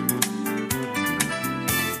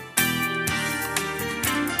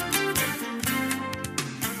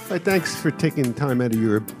right, thanks for taking time out of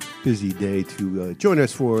your busy day to join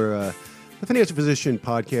us for the Financial Physician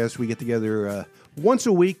podcast. We get together once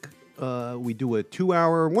a week. We do a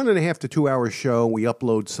 1.5 to 2 hour show. We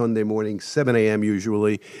upload Sunday morning, 7 a.m.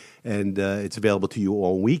 usually, and it's available to you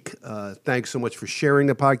all week. Thanks so much for sharing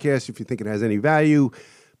the podcast. If you think it has any value,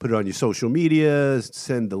 put it on your social media,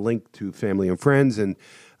 send the link to family and friends, and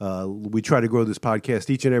we try to grow this podcast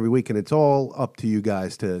each and every week, and it's all up to you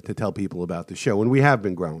guys to tell people about the show, and we have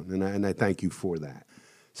been growing, and I thank you for that.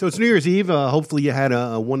 So it's New Year's Eve. Hopefully you had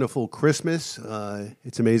a wonderful Christmas.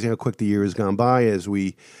 It's amazing how quick the year has gone by as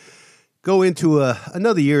we go into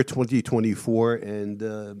another year, 2024,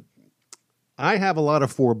 and I have a lot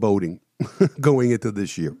of foreboding going into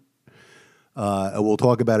this year. We'll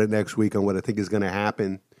talk about it next week on what I think is going to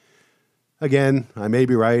happen. Again, I may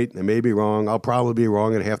be right, I may be wrong. I'll probably be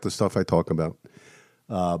wrong in half the stuff I talk about.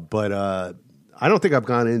 But I don't think I've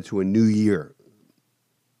gone into a new year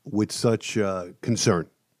with such concern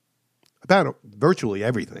about virtually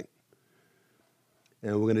everything.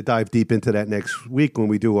 And we're going to dive deep into that next week when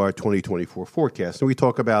we do our 2024 forecast. And we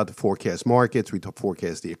talk about the forecast markets, we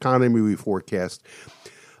forecast the economy, we forecast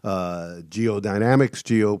geodynamics,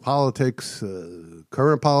 geopolitics,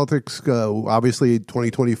 current politics. Obviously,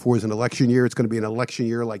 2024 is an election year. It's going to be an election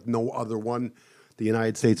year like no other one the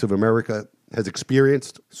United States of America has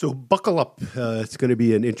experienced. So buckle up. It's going to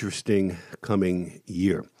be an interesting coming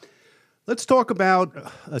year. Let's talk about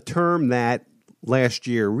a term that last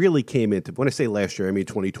year really came into, when I say last year, I mean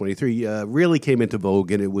 2023, really came into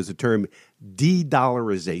vogue, and it was the term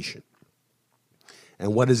de-dollarization.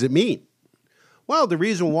 And what does it mean? Well, the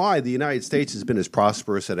reason why the United States has been as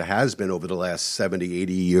prosperous as it has been over the last 70,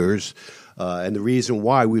 80 years, and the reason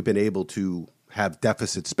why we've been able to have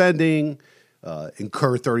deficit spending,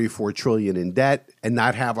 incur $34 trillion in debt, and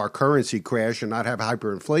not have our currency crash and not have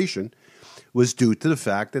hyperinflation was due to the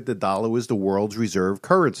fact that the dollar was the world's reserve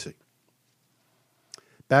currency.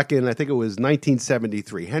 Back in, I think it was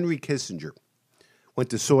 1973, Henry Kissinger went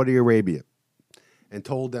to Saudi Arabia and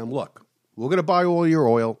told them, look, we're going to buy all your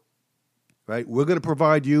oil. Right? We're going to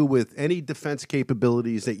provide you with any defense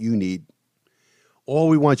capabilities that you need. All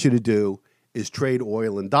we want you to do is trade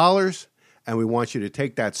oil in dollars, and we want you to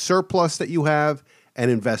take that surplus that you have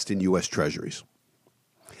and invest in U.S. treasuries.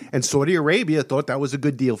 And Saudi Arabia thought that was a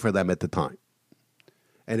good deal for them at the time.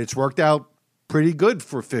 And it's worked out pretty good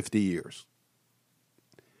for 50 years.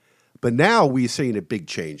 But now we're seeing a big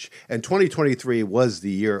change. And 2023 was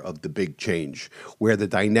the year of the big change, where the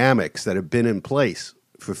dynamics that have been in place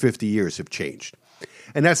for 50 years have changed.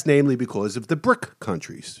 And that's namely because of the BRIC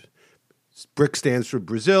countries. BRIC stands for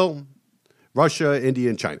Brazil, Russia, India,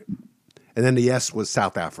 and China. And then the S was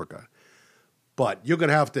South Africa. But you're going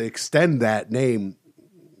to have to extend that name.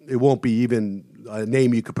 It won't be even a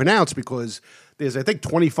name you could pronounce because there's, I think,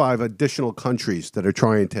 25 additional countries that are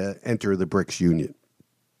trying to enter the BRICS Union.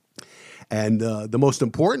 And the most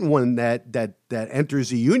important one that enters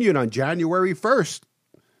the union on January 1st,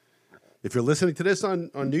 if you're listening to this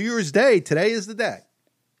on New Year's Day, today is the day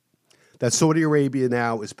that Saudi Arabia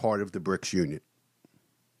now is part of the BRICS Union.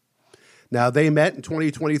 Now, they met in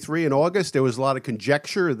 2023 in August. There was a lot of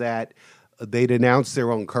conjecture that they'd announce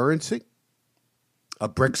their own currency, a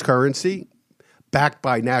BRICS currency, backed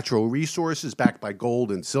by natural resources, backed by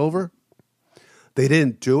gold and silver. They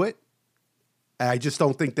didn't do it. I just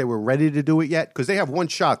don't think they were ready to do it yet because they have one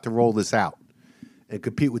shot to roll this out and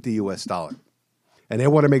compete with the U.S. dollar. And they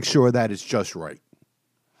want to make sure that it's just right.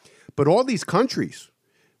 But all these countries,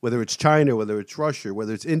 whether it's China, whether it's Russia,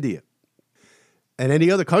 whether it's India, and any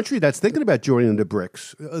other country that's thinking about joining the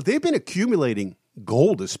BRICS, they've been accumulating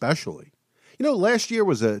gold especially. You know, last year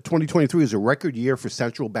 2023 was a record year for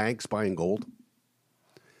central banks buying gold.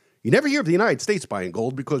 You never hear of the United States buying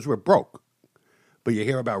gold because we're broke. But you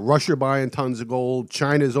hear about Russia buying tons of gold.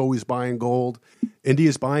 China's always buying gold.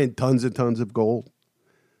 India's buying tons and tons of gold.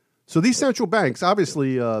 So these central banks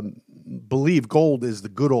obviously believe gold is the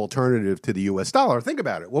good alternative to the U.S. dollar. Think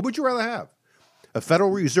about it. What would you rather have? A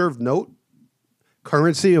Federal Reserve note,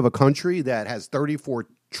 currency of a country that has $34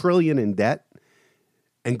 trillion in debt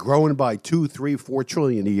and growing by 2, 3, 4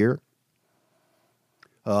 trillion a year,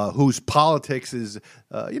 whose politics is,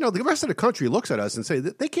 the rest of the country looks at us and say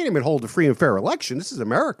that they can't even hold a free and fair election. This is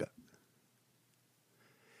America.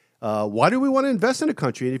 Why do we want to invest in a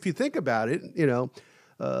country? And if you think about it,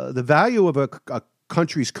 the value of a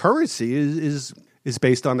country's currency is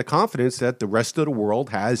based on the confidence that the rest of the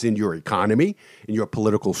world has in your economy, in your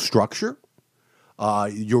political structure,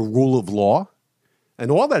 your rule of law. And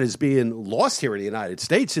all that is being lost here in the United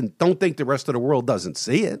States, and don't think the rest of the world doesn't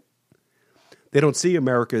see it. They don't see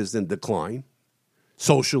America as in decline,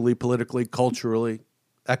 socially, politically, culturally,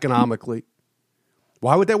 economically.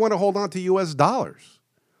 Why would they want to hold on to U.S. dollars?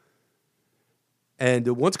 And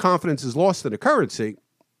once confidence is lost in a currency,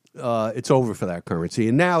 it's over for that currency.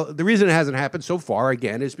 And now the reason it hasn't happened so far,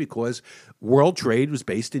 again, is because world trade was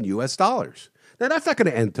based in U.S. dollars. Now, that's not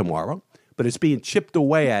going to end tomorrow, but it's being chipped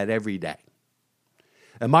away at every day.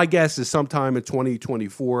 And my guess is sometime in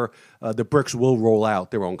 2024, the BRICS will roll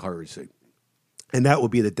out their own currency. And that will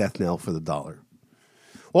be the death knell for the dollar.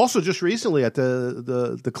 Also, just recently at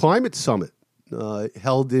the climate summit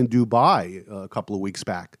held in Dubai a couple of weeks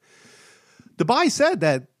back, Dubai said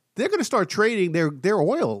that they're going to start trading their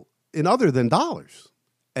oil in other than dollars.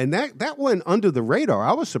 And that went under the radar.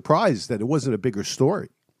 I was surprised that it wasn't a bigger story.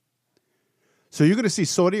 So you're going to see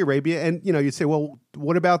Saudi Arabia, and you'd say, well,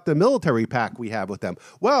 what about the military pact we have with them?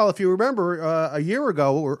 Well, if you remember, a year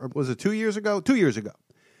ago, or was it 2 years ago? 2 years ago,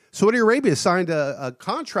 Saudi Arabia signed a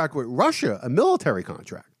contract with Russia, a military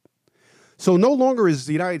contract. So no longer is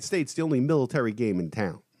the United States the only military game in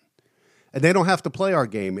town. And they don't have to play our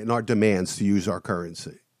game in our demands to use our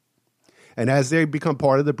currency. And as they become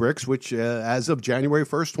part of the BRICS, which as of January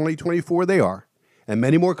 1st, 2024, they are, and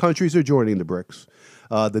many more countries are joining the BRICS,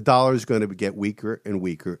 the dollar is going to get weaker and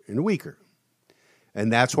weaker and weaker.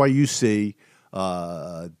 And that's why you see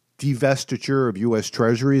divestiture of U.S.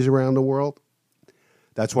 treasuries around the world.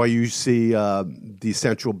 That's why you see these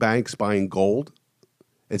central banks buying gold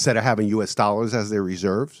instead of having U.S. dollars as their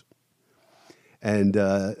reserves. And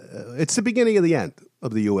it's the beginning of the end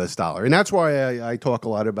of the U.S. dollar. And that's why I talk a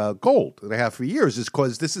lot about gold, and I have for years, is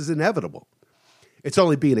because this is inevitable. It's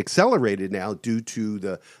only being accelerated now due to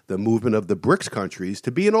the movement of the BRICS countries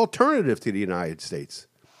to be an alternative to the United States.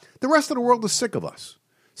 The rest of the world is sick of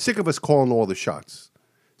us calling all the shots,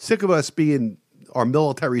 sick of us being our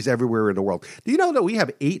militaries everywhere in the world. Do you know that we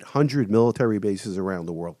have 800 military bases around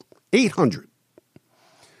the world? 800,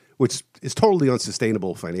 which is totally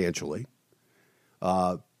unsustainable financially.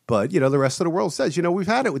 But the rest of the world says, we've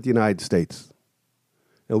had it with the United States,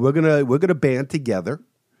 and we're gonna band together.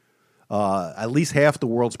 At least half the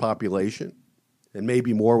world's population, and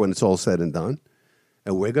maybe more when it's all said and done.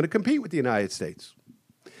 And we're going to compete with the United States.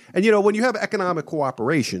 And, when you have economic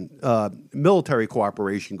cooperation, military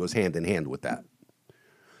cooperation goes hand in hand with that.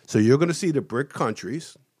 So you're going to see the BRIC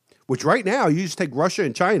countries, which right now, you just take Russia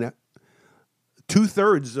and China,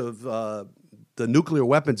 2/3 of the nuclear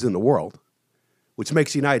weapons in the world, which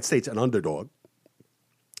makes the United States an underdog.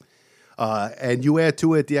 And you add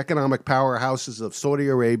to it the economic powerhouses of Saudi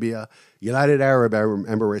Arabia, United Arab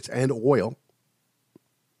Emirates, and oil.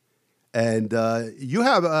 And you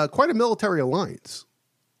have quite a military alliance.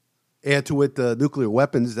 Add to it the nuclear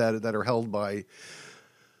weapons that are held by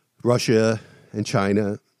Russia and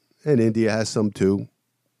China, and India has some too.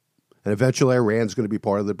 And eventually Iran's going to be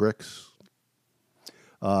part of the BRICS.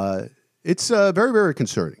 It's very, very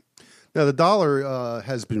concerning. Now, the dollar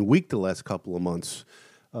has been weak the last couple of months.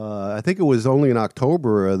 I think it was only in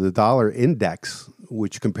October, the dollar index,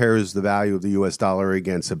 which compares the value of the U.S. dollar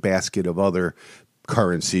against a basket of other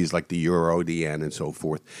currencies like the euro, the yen, and so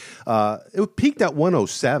forth. It peaked at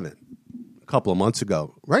 107 a couple of months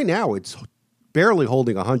ago. Right now, it's barely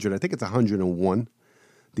holding 100. I think it's 101,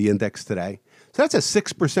 the index today. So that's a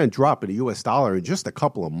 6% drop in the U.S. dollar in just a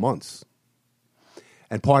couple of months.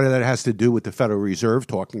 And part of that has to do with the Federal Reserve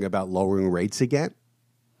talking about lowering rates again.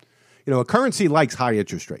 A currency likes high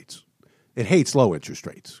interest rates. It hates low interest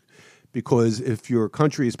rates because if your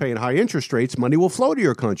country is paying high interest rates, money will flow to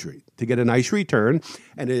your country to get a nice return.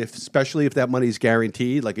 And especially if that money is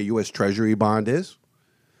guaranteed, like a U.S. Treasury bond is,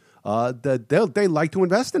 they like to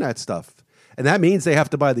invest in that stuff. And that means they have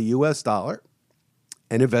to buy the U.S. dollar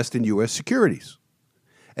and invest in U.S. securities.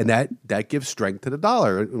 And that gives strength to the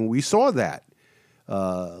dollar. And we saw that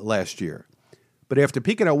last year. But after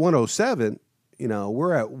peaking at 107,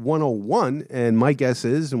 we're at 101. And my guess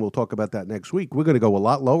is, and we'll talk about that next week, we're going to go a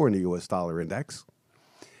lot lower in the U.S. dollar index.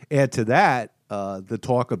 Add to that the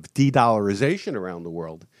talk of de-dollarization around the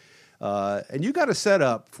world. And you got to set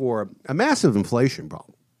up for a massive inflation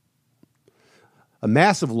problem, a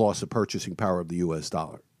massive loss of purchasing power of the U.S.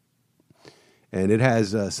 dollar. And it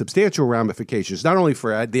has substantial ramifications, not only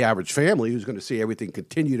for the average family who's going to see everything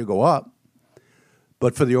continue to go up,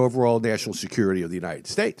 but for the overall national security of the United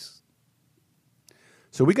States.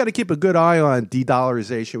 So we got to keep a good eye on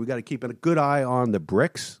de-dollarization. We got to keep a good eye on the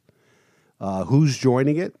BRICS. Who's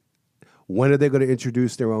joining it? When are they going to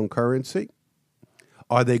introduce their own currency?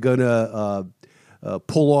 Are they going to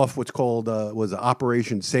pull off what's called was it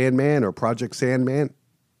Operation Sandman or Project Sandman,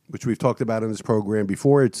 which we've talked about in this program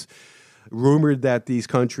before? It's rumored that these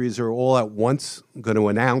countries are all at once going to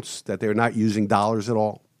announce that they're not using dollars at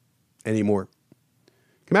all anymore.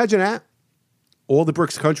 Can you imagine that? All the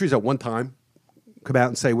BRICS countries at one time come out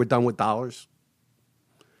and say, we're done with dollars.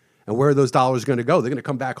 And where are those dollars going to go? They're going to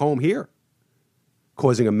come back home here,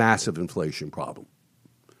 causing a massive inflation problem.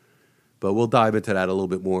 But we'll dive into that a little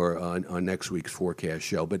bit more on next week's forecast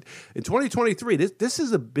show. But in 2023, this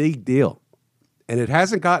is a big deal. And it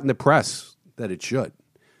hasn't gotten the press that it should.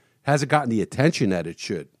 Hasn't gotten the attention that it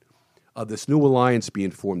should, of this new alliance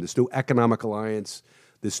being formed, this new economic alliance,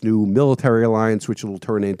 this new military alliance, which it will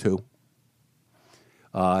turn into.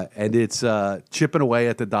 And it's chipping away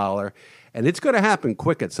at the dollar. And it's going to happen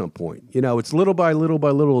quick at some point. It's little by little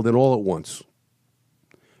by little, then all at once.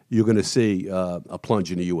 You're going to see a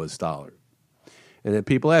plunge in the U.S. dollar. And then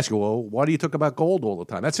people ask you, well, why do you talk about gold all the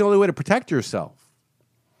time? That's the only way to protect yourself.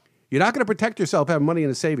 You're not going to protect yourself having money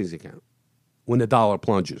in a savings account when the dollar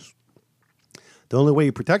plunges. The only way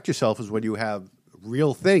you protect yourself is when you have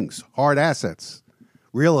real things, hard assets,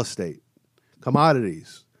 real estate,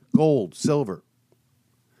 commodities, gold, silver.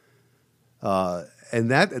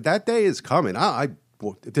 And that day is coming.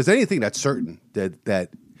 If there's anything that's certain that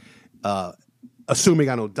assuming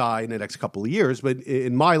I don't die in the next couple of years, but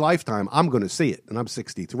in my lifetime, I'm going to see it, and I'm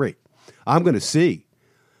 63. I'm going to see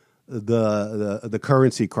the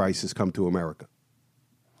currency crisis come to America.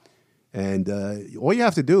 And all you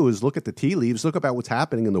have to do is look at the tea leaves, look about what's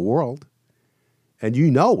happening in the world, and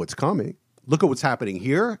you know what's coming. Look at what's happening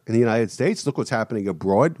here in the United States. Look what's happening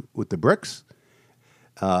abroad with the BRICS,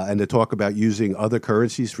 and the talk about using other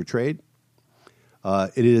currencies for trade.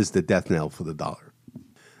 It is the death knell for the dollar.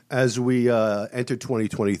 As we entered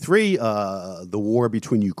 2023, the war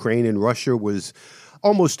between Ukraine and Russia was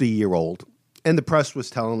almost a year old. And the press was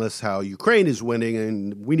telling us how Ukraine is winning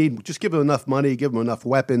and we need just give them enough money, give them enough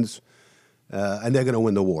weapons, and they're going to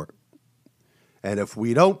win the war. And if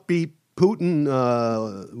we don't beat Putin,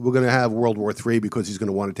 we're going to have World War III because he's going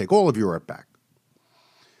to want to take all of Europe back.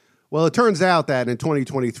 Well, it turns out that in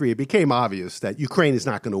 2023, it became obvious that Ukraine is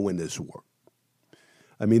not going to win this war.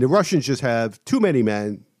 I mean, the Russians just have too many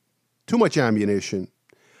men, too much ammunition,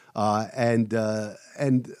 and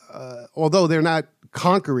although they're not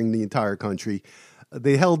conquering the entire country,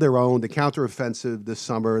 they held their own. The counteroffensive this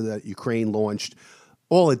summer that Ukraine launched,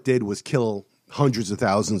 all it did was kill hundreds of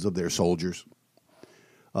thousands of their soldiers,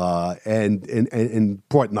 and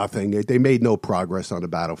brought nothing. They made no progress on the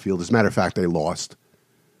battlefield. As a matter of fact, they lost.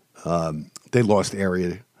 They lost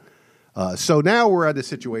area. So now we're at a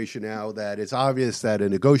situation now that it's obvious that a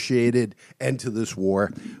negotiated end to this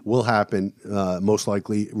war will happen most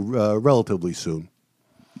likely relatively soon.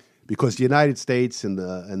 Because the United States and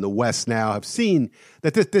the West now have seen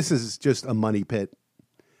that this is just a money pit,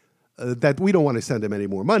 that we don't want to send them any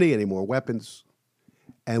more money, any more weapons.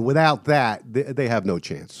 And without that, they have no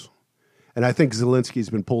chance. And I think Zelensky's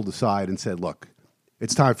been pulled aside and said, look,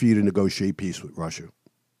 it's time for you to negotiate peace with Russia.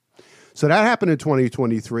 So that happened in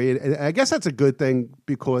 2023. And I guess that's a good thing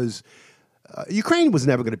because Ukraine was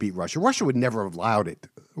never going to beat Russia. Russia would never have allowed it.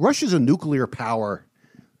 Russia's a nuclear power.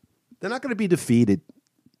 They're not going to be defeated.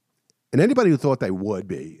 And anybody who thought they would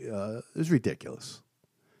be is ridiculous.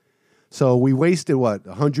 So we wasted,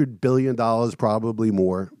 $100 billion, probably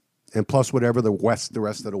more, and plus whatever the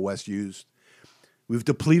rest of the West used. We've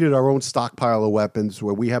depleted our own stockpile of weapons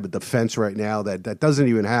where we have a defense right now that doesn't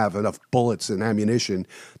even have enough bullets and ammunition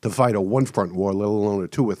to fight a one-front war, let alone a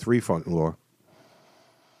two- or three-front war.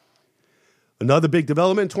 Another big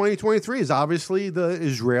development in 2023 is obviously the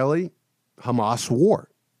Israeli-Hamas war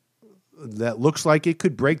that looks like it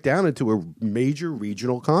could break down into a major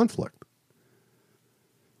regional conflict.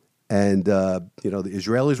 And, the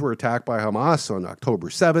Israelis were attacked by Hamas on October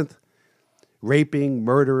 7th, raping,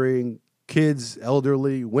 murdering kids,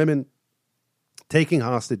 elderly, women, taking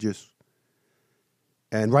hostages.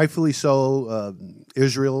 And rightfully so,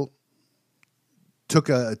 Israel took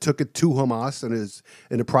it to Hamas and is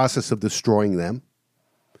in the process of destroying them.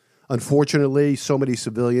 Unfortunately, so many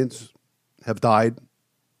civilians have died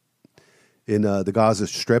in the Gaza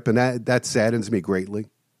Strip, and that saddens me greatly,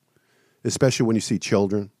 especially when you see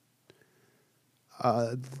children.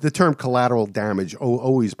 The term collateral damage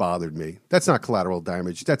always bothered me. That's not collateral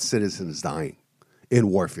damage. That's citizens dying in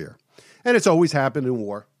warfare. And it's always happened in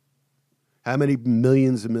war. How many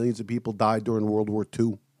millions and millions of people died during World War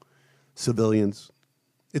II? Civilians.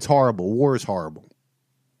 It's horrible. War is horrible.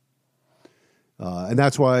 And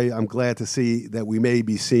that's why I'm glad to see that we may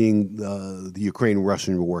be seeing the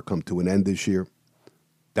Ukraine-Russian war come to an end this year.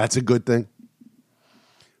 That's a good thing.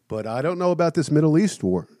 But I don't know about this Middle East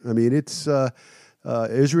war. I mean, it's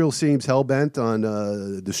Israel seems hell-bent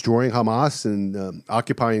on destroying Hamas and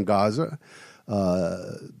occupying Gaza.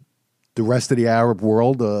 The rest of the Arab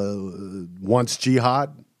world wants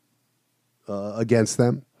jihad against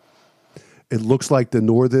them. It looks like the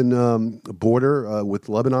northern border with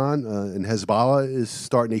Lebanon and Hezbollah is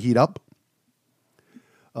starting to heat up.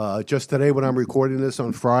 Just today, when I'm recording this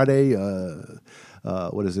on Friday, the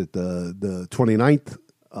 29th,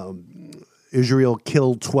 Israel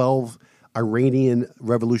killed 12 Iranian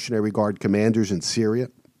Revolutionary Guard commanders in Syria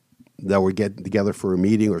that were getting together for a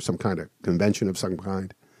meeting or some kind of convention of some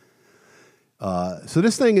kind. So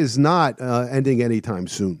this thing is not ending anytime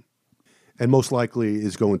soon, and most likely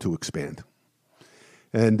is going to expand.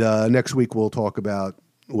 And next week we'll talk about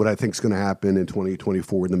what I think is going to happen in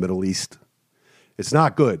 2024 in the Middle East. It's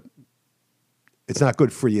not good. It's not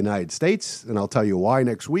good for the United States, and I'll tell you why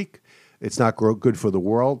next week. It's not good for the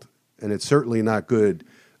world, and it's certainly not good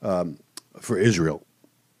for Israel,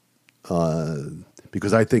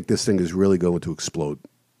 because I think this thing is really going to explode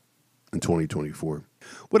in 2024.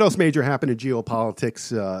 What else major happened in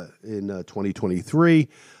geopolitics in 2023?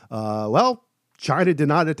 Well, China did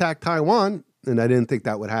not attack Taiwan, and I didn't think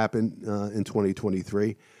that would happen in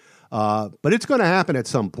 2023. But it's going to happen at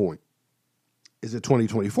some point. Is it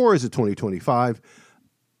 2024? Is it 2025?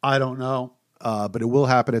 I don't know, but it will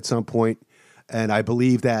happen at some point, and I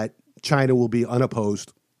believe that China will be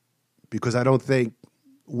unopposed, because I don't think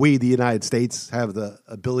we, the United States, have the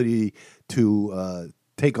ability to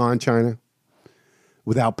take on China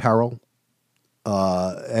without peril.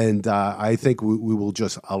 And I think we will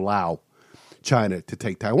just allow China to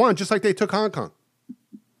take Taiwan, just like they took Hong Kong.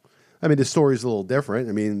 I mean, the story is a little different.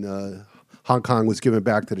 I mean, Hong Kong was given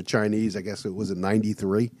back to the Chinese, I guess it was in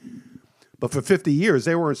 93. But for 50 years,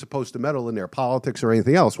 they weren't supposed to meddle in their politics or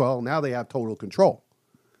anything else. Well, now they have total control.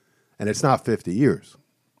 And it's not 50 years.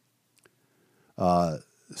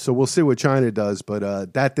 So we'll see what China does,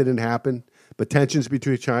 but that didn't happen. But tensions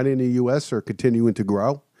between China and the U.S. are continuing to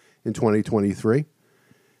grow in 2023.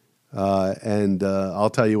 And I'll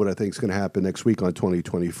tell you what I think is going to happen next week on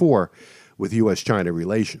 2024 with U.S.-China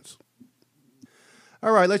relations.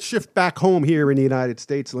 All right, let's shift back home here in the United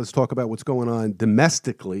States. Let's talk about what's going on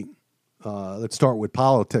domestically. Let's start with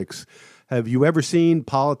politics. Have you ever seen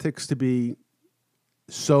politics to be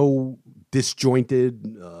so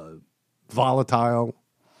disjointed, volatile,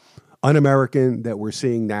 un-American that we're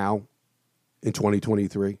seeing now in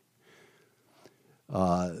 2023?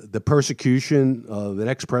 The persecution of an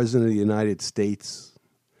ex-president of the United States,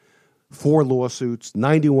 4 lawsuits,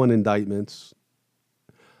 91 indictments.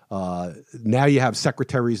 Now you have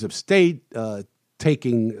secretaries of state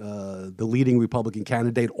taking the leading Republican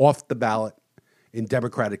candidate off the ballot in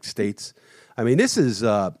Democratic states. I mean, this is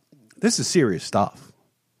serious stuff.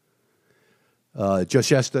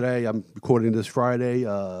 Just yesterday, I'm recording this Friday,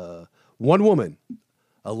 one woman,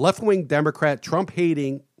 a left-wing Democrat,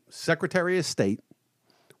 Trump-hating Secretary of State,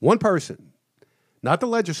 one person, not the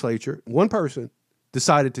legislature, one person,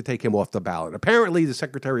 decided to take him off the ballot. Apparently, the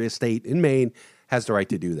Secretary of State in Maine has the right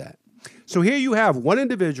to do that. So here you have one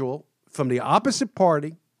individual from the opposite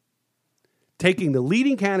party taking the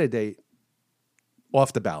leading candidate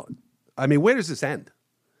off the ballot. I mean, where does this end?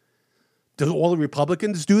 Do all the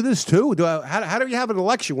Republicans do this too? How do you have an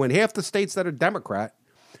election when half the states that are Democrat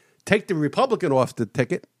take the Republican off the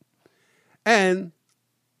ticket, and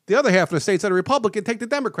the other half of the states that are Republican take the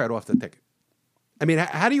Democrat off the ticket? I mean,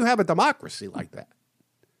 how do you have a democracy like that?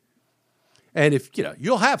 And if,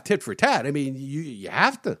 you'll have tit for tat. I mean, you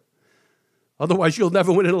have to. Otherwise,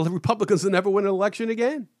 Republicans will never win an election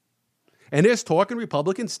again. And there's talk in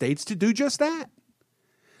Republican states to do just that.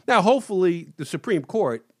 Now, hopefully, the Supreme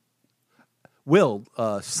Court will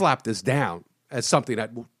slap this down as something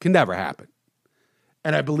that can never happen.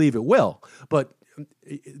 And I believe it will. But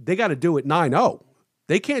they got to do it 9-0.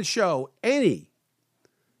 They can't show any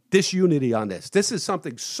disunity on this. This is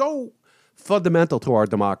something so fundamental to our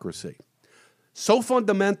democracy, so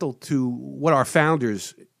fundamental to what our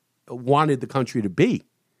founders wanted the country to be,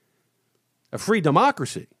 a free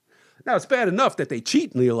democracy. Now, it's bad enough that they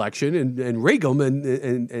cheat in the election and rig them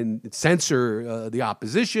and censor the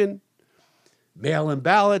opposition, mail-in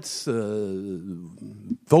ballots,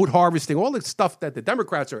 vote harvesting, all the stuff that the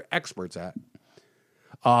Democrats are experts at.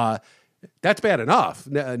 That's bad enough.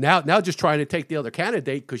 Now just trying to take the other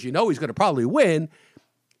candidate because you know he's going to probably win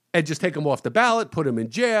and just take him off the ballot, put him in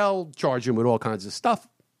jail, charge him with all kinds of stuff.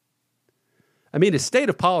 I mean, the state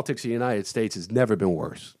of politics in the United States has never been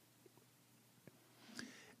worse.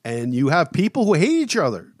 And you have people who hate each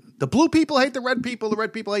other. The blue people hate the red people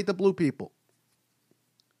hate the blue people.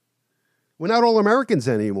 We're not all Americans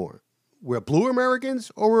anymore. We're blue Americans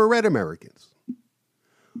or we're red Americans.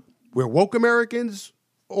 We're woke Americans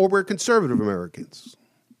or we're conservative Americans.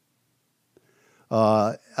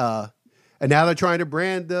 And now they're trying to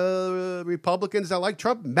brand the Republicans that like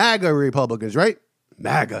Trump MAGA Republicans, right?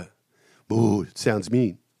 MAGA. Ooh, it sounds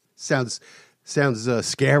mean. Sounds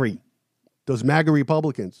scary. Those MAGA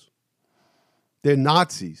Republicans. They're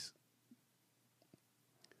Nazis.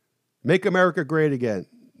 Make America great again.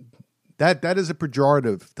 That is a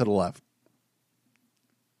pejorative to the left.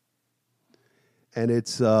 And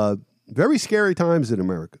it's very scary times in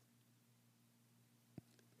America.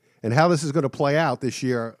 And how this is going to play out this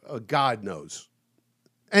year, God knows.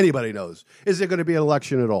 Anybody knows. Is there going to be an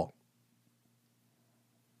election at all?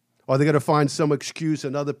 Are they going to find some excuse,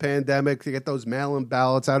 another pandemic, to get those mail-in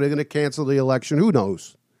ballots? Are they going to cancel the election? Who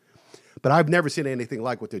knows? But I've never seen anything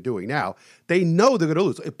like what they're doing now. They know they're going to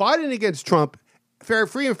lose. If Biden against Trump,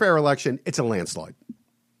 free and fair election, it's a landslide.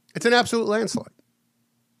 It's an absolute landslide.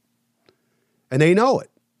 And they know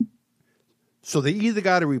it. So they either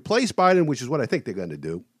got to replace Biden, which is what I think they're going to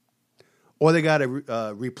do, or they got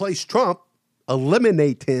to replace Trump,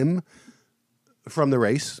 eliminate him from the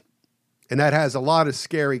race. And that has a lot of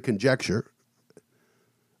scary conjecture.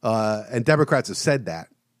 And Democrats have said that.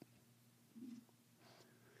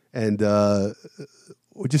 And or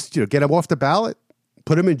just get him off the ballot,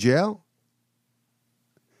 put him in jail.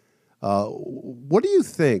 What do you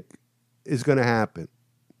think is going to happen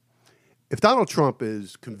if Donald Trump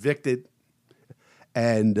is convicted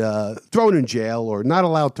and thrown in jail or not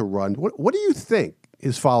allowed to run? What do you think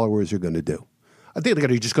his followers are going to do? I think they're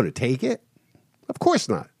just going to take it. Of course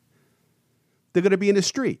not. They're going to be in the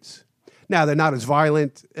streets. Now, they're not as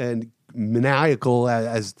violent and maniacal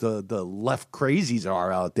as the left crazies are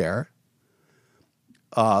out there.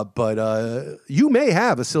 But you may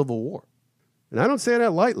have a civil war. And I don't say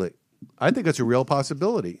that lightly. I think it's a real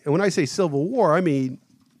possibility. And when I say civil war, I mean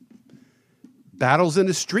battles in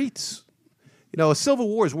the streets. A civil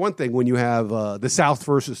war is one thing when you have the South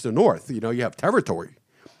versus the North. You have territory.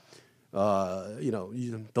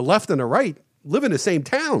 The left and the right live in the same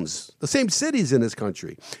towns, the same cities in this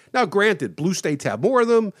country. Now, granted, blue states have more of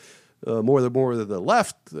them, more of the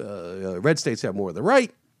left. Red states have more of the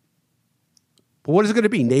right. But what is it going to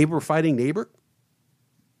be? Neighbor fighting neighbor?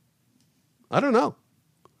 I don't know.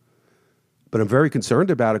 But I'm very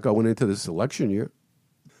concerned about it going into this election year.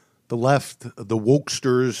 The left, the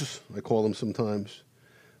wokesters, I call them sometimes,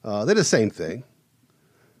 they're the same thing.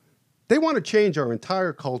 They want to change our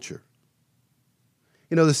entire culture.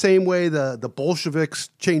 The same way the Bolsheviks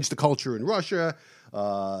changed the culture in Russia,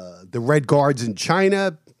 the Red Guards in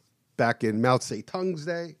China back in Mao Zedong's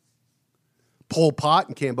day, Pol Pot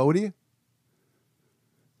in Cambodia.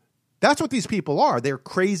 That's what these people are. They're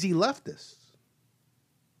crazy leftists.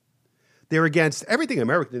 They're against everything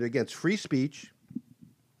American. They're against free speech,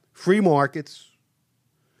 free markets,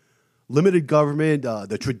 limited government,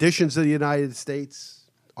 the traditions of the United States,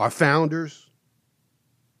 our founders.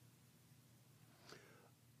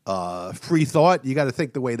 Free thought. You got to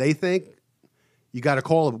think the way they think. You got to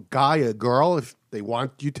call a guy a girl if they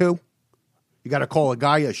want you to. You got to call a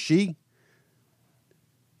guy a she.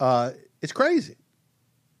 It's crazy.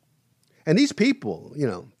 And these people,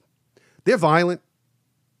 they're violent.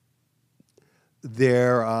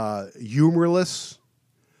 They're humorless.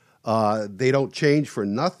 They don't change for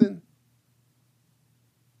nothing.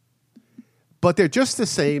 But they're just the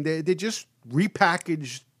same. They're just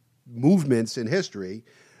repackaged movements in history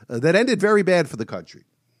that ended very bad for the country.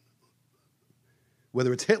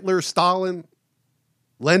 Whether it's Hitler, Stalin,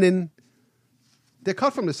 Lenin, They're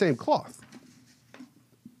cut from the same cloth.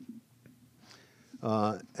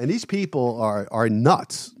 And these people are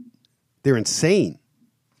nuts. They're insane.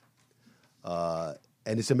 And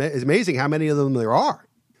it's amazing how many of them there are.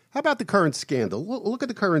 How about the current scandal? Look at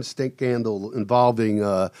the current scandal involving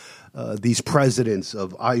these presidents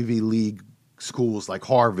of Ivy League schools like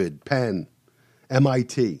Harvard, Penn,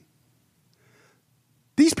 MIT.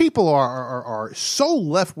 These people are so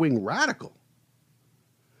left-wing radical.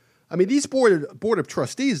 I mean, these board of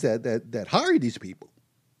trustees that hire these people,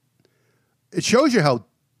 it shows you how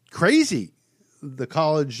crazy the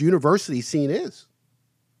college university scene is.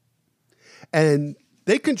 And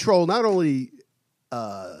they control not only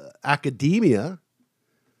academia,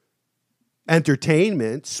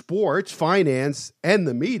 entertainment, sports, finance, and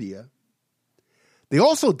the media. They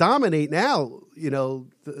also dominate now,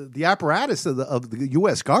 the apparatus of the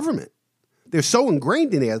U.S. government. They're so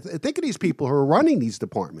ingrained in there. Think of these people who are running these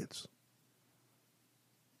departments.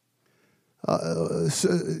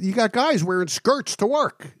 So you got guys wearing skirts to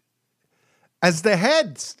work as the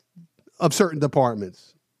heads of certain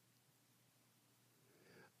departments.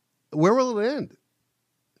 Where will it end?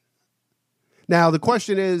 Now, the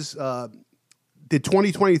question is, did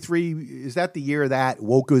 2023, is that the year that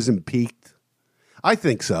wokeism peaked? I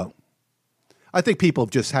think so. I think people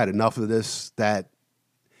have just had enough of this, that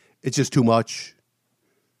it's just too much.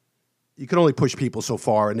 You can only push people so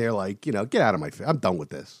far, and they're like, get out of my face. I'm done with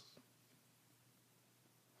this.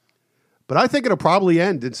 But I think it'll probably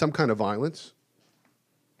end in some kind of violence.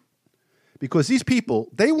 Because these people,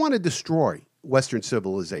 they want to destroy Western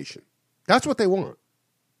civilization. That's what they want.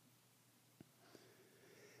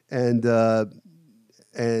 And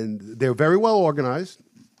they're very well organized.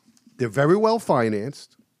 They're very well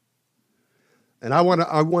financed. And I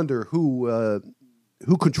wonder who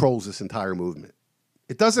controls this entire movement.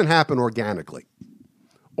 It doesn't happen organically.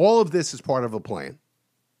 All of this is part of a plan.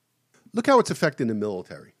 Look how it's affecting the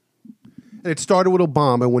military. And it started with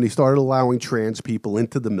Obama when he started allowing trans people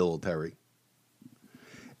into the military.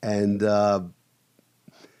 And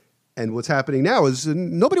what's happening now is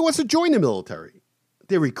nobody wants to join the military.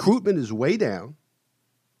 Their recruitment is way down.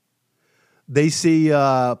 They see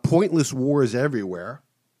pointless wars everywhere.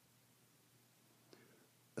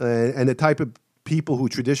 And the type of people who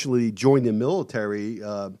traditionally join the military,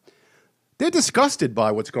 they're disgusted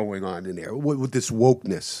by what's going on in there with this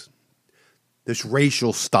wokeness, this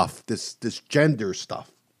racial stuff, this gender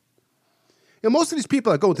stuff. And most of these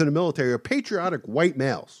people that go into the military are patriotic white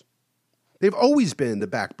males. They've always been the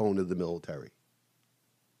backbone of the military.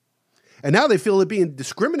 And now they feel they're being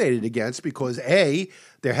discriminated against because, A,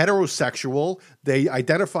 they're heterosexual, they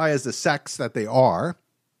identify as the sex that they are,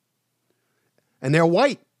 and they're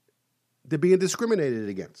white. They're being discriminated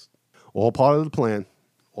against. All part of the plan.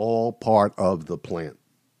 All part of the plan.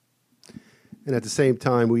 And at the same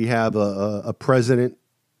time, we have a president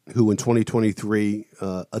who in 2023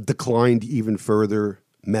 declined even further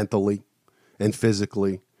mentally and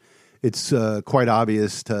physically. It's quite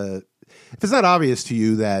obvious if it's not obvious to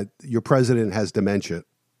you that your president has dementia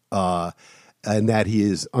and that he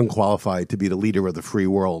is unqualified to be the leader of the free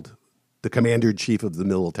world, the commander-in-chief of the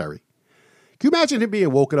military. Can you imagine him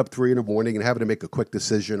being woken up 3 a.m. and having to make a quick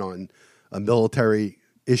decision on a military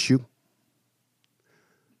issue?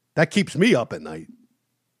 That keeps me up at night.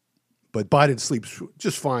 But Biden sleeps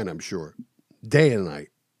just fine, I'm sure, day and night.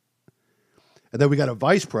 And then we got a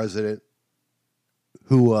vice president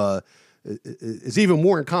who is even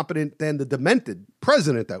more incompetent than the demented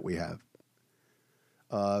president that we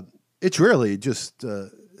have. It's really just,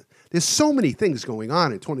 there's so many things going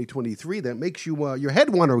on in 2023 that makes you your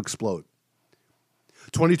head want to explode.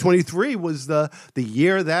 2023 was the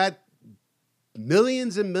year that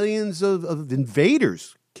millions and millions of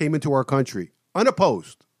invaders came into our country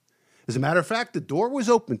unopposed. As a matter of fact, the door was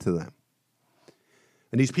open to them.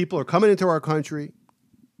 And these people are coming into our country,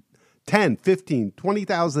 10, 15,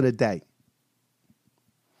 20,000 a day.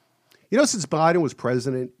 Since Biden was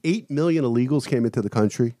president, 8 million illegals came into the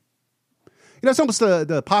country. It's almost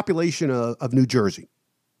the population of New Jersey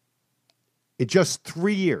in just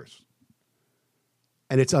 3 years.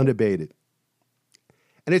 And it's unabated.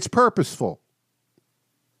 And it's purposeful.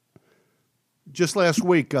 Just last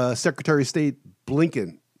week, Secretary of State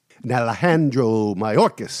Blinken and Alejandro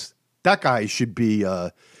Mayorkas, that guy should be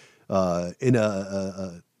in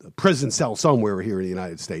a prison cell somewhere here in the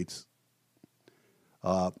United States.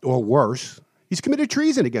 Or worse, he's committed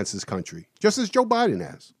treason against this country, just as Joe Biden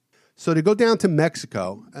has. So they go down to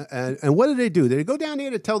Mexico, and what do? They go down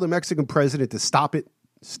there to tell the Mexican president to stop it,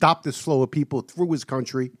 stop this flow of people through his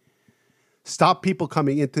country, stop people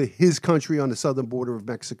coming into his country on the southern border of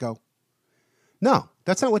Mexico. No,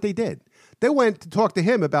 that's not what they did. They went to talk to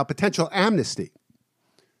him about potential amnesty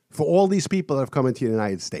for all these people that have come into the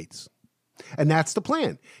United States. And that's the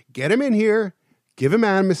plan. Get them in here, give them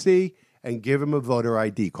amnesty, and give them a voter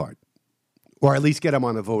ID card. Or at least get them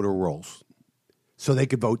on the voter rolls so they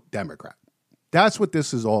could vote Democrat. That's what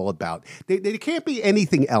this is all about. They can't be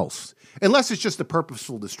anything else, unless it's just the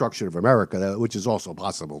purposeful destruction of America, which is also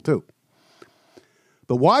possible too.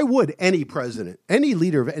 But why would any president, any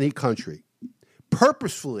leader of any country,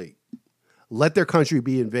 purposefully let their country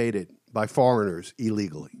be invaded by foreigners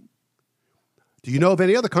illegally? Do you know of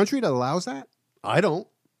any other country that allows that? I don't.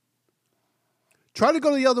 Try to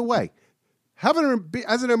go the other way.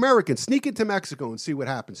 As an American, sneak into Mexico and see what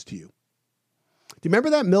happens to you. Do you remember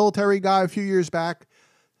that military guy a few years back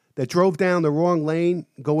that drove down the wrong lane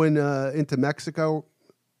going into Mexico?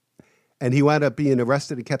 And he wound up being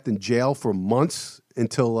arrested and kept in jail for months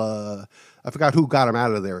until, I forgot who got him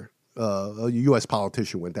out of there. A U.S.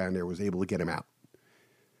 politician went down there, was able to get him out.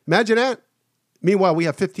 Imagine that. Meanwhile, we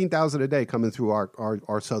have 15,000 a day coming through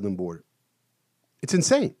our southern border. It's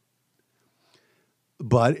insane.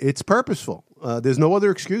 But it's purposeful. There's no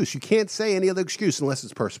other excuse. You can't say any other excuse unless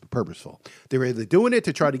it's purposeful. They're either doing it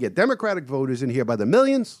to try to get Democratic voters in here by the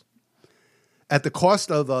millions at the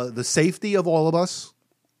cost of the safety of all of us.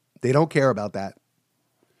 They don't care about that.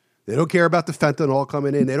 They don't care about the fentanyl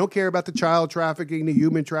coming in. They don't care about the child trafficking, the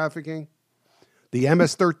human trafficking, the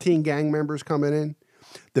MS-13 gang members coming in,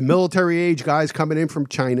 the military-age guys coming in from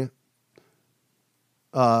China.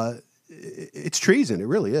 It's treason. It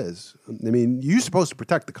really is. I mean, you're supposed to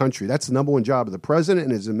protect the country. That's the number one job of the president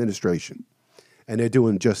and his administration. And they're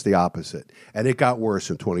doing just the opposite. And it got worse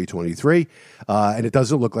in 2023. And it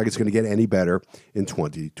doesn't look like it's going to get any better in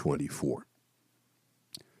 2024.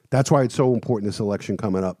 That's why it's so important, this election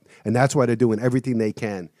coming up. And that's why they're doing everything they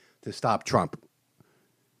can to stop Trump.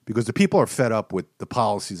 Because the people are fed up with the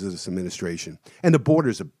policies of this administration. And the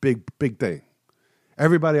border's a big, big thing.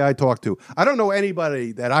 Everybody I talk to, I don't know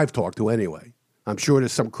anybody that I've talked to anyway. I'm sure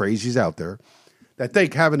there's some crazies out there that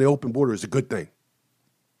think having the open border is a good thing.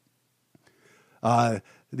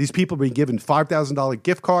 These people are being given $5,000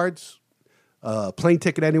 gift cards, a plane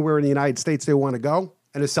ticket anywhere in the United States they want to go,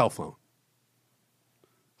 and a cell phone.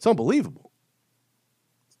 It's unbelievable.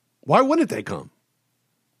 Why wouldn't they come?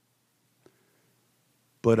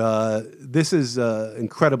 But this is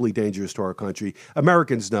incredibly dangerous to our country.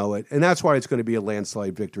 Americans know it, and that's why it's going to be a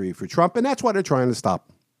landslide victory for Trump, and that's why they're trying to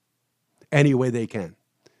stop any way they can.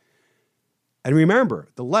 And remember,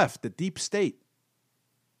 the left, the deep state,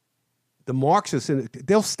 the Marxists,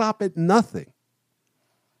 they'll stop at nothing.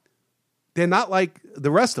 They're not like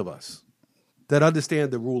the rest of us that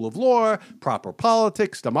understand the rule of law, proper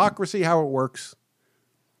politics, democracy, how it works.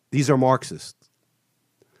 These are Marxists.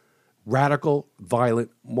 Radical, violent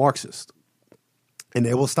Marxist. And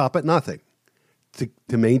they will stop at nothing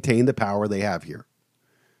to maintain the power they have here.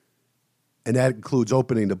 And that includes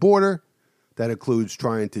opening the border. That includes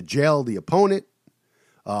trying to jail the opponent,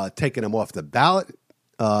 taking them off the ballot.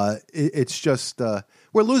 It's just,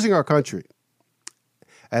 we're losing our country.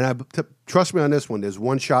 And trust me on this one, there's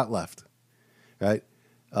one shot left, right?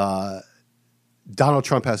 Donald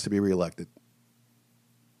Trump has to be reelected.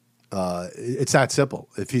 It's that simple.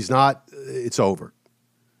 If he's not, it's over.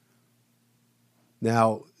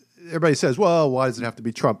 Now, everybody says, well, why does it have to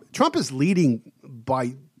be Trump? Trump is leading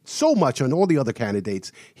by so much on all the other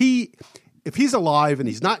candidates. If he's alive and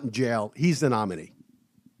he's not in jail, he's the nominee.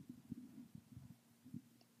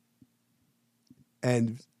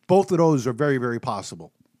 And both of those are very, very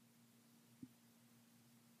possible,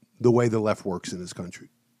 the way the left works in this country.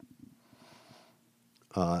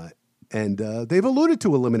 And they've alluded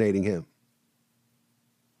to eliminating him.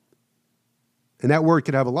 And that word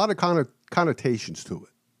could have a lot of connotations to it.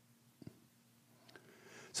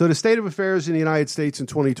 So the state of affairs in the United States in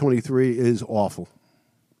 2023 is awful.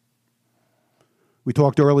 We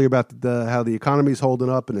talked earlier about how the economy is holding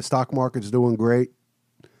up and the stock market's doing great.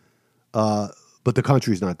 But the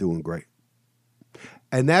country's not doing great.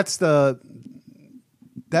 And that's the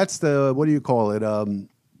what do you call it?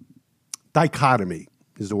 Dichotomy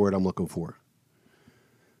is the word I'm looking for.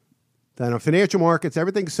 Then on financial markets,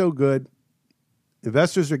 everything's so good.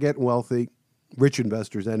 Investors are getting wealthy, rich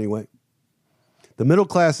investors anyway. The middle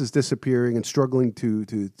class is disappearing and struggling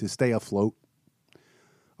to stay afloat.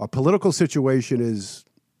 Our political situation is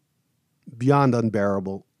beyond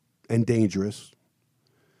unbearable and dangerous.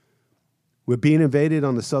 We're being invaded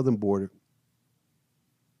on the southern border.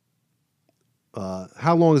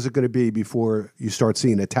 How long is it going to be before you start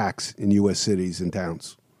seeing attacks in U.S. cities and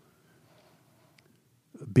towns?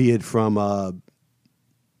 Be it from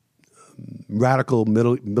radical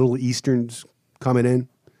Middle Easterns coming in,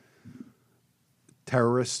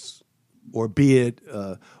 terrorists, or be it,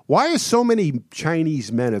 why are so many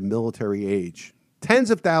Chinese men of military age, tens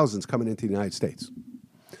of thousands, coming into the United States?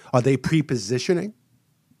 Are they prepositioning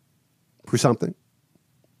for something?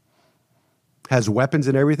 Has weapons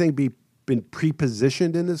and everything been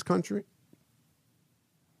prepositioned in this country?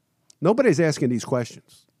 Nobody's asking these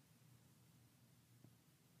questions.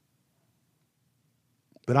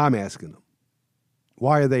 But I'm asking them.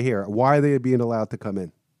 Why are they here? Why are they being allowed to come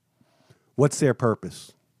in? What's their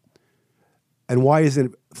purpose? And why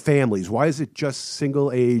isn't it families? Why is it just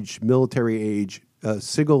single military age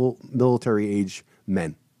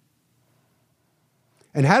men?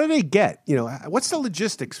 And how do they get, what's the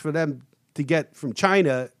logistics for them to get from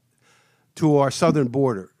China to our southern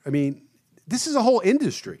border? I mean, this is a whole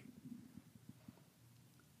industry.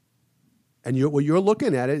 And what you're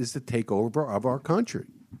looking at is the takeover of our country,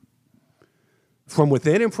 from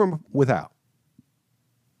within and from without.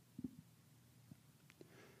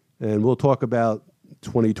 And we'll talk about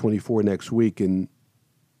 2024 next week and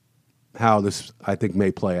how this, I think,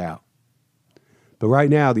 may play out. But right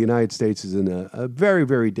now, the United States is in a very,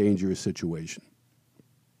 very dangerous situation.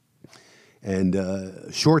 And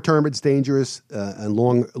short term, it's dangerous, and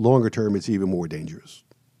longer term, it's even more dangerous.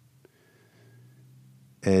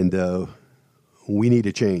 And we need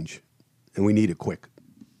a change, and we need it quick.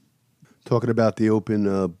 Talking about the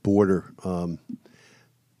open border,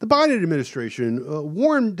 the Biden administration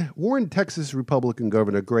warned Texas Republican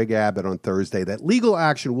Governor Greg Abbott on Thursday that legal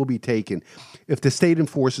action will be taken if the state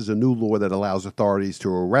enforces a new law that allows authorities to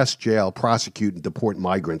arrest, jail, prosecute, and deport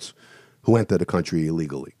migrants who enter the country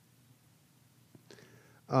illegally.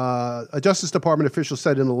 A Justice Department official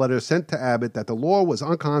said in a letter sent to Abbott that the law was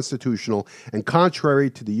unconstitutional and contrary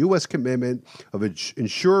to the U.S. commitment of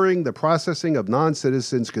ensuring the processing of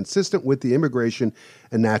non-citizens consistent with the Immigration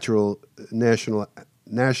and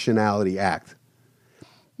Nationality Act.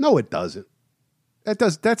 No, it doesn't.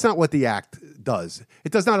 That's not what the act does.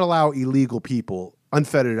 It does not allow illegal people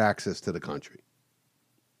unfettered access to the country.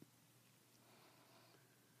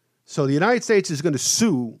 So the United States is going to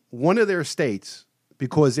sue one of their states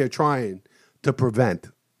because they're trying to prevent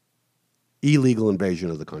illegal invasion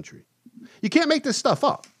of the country. You can't make this stuff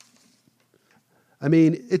up. I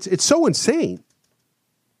mean, it's so insane.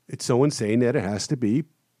 It's so insane that it has to be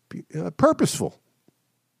purposeful.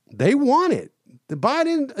 They want it. The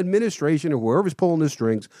Biden administration or whoever's pulling the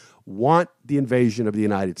strings want the invasion of the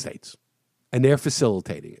United States, and they're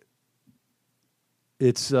facilitating it.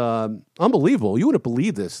 It's unbelievable. You wouldn't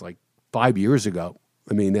believe this like 5 years ago.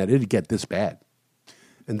 I mean, that it'd get this bad.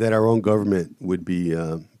 And that our own government would be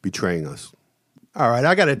betraying us. All right,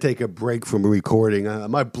 I got to take a break from recording.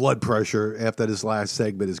 My blood pressure after this last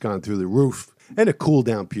segment has gone through the roof, and a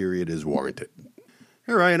cool-down period is warranted.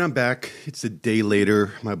 All right, I'm back. It's a day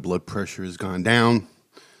later. My blood pressure has gone down,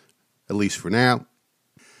 at least for now.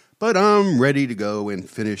 But I'm ready to go and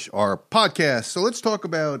finish our podcast. So let's talk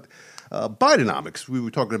about Bidenomics. We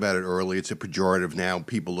were talking about it earlier. It's a pejorative now.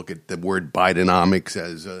 People look at the word Bidenomics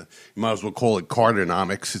as, you might as well call it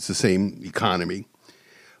Cardonomics. It's the same economy.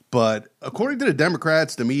 But according to the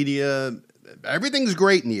Democrats, the media, everything's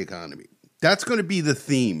great in the economy. That's going to be the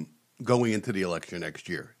theme going into the election next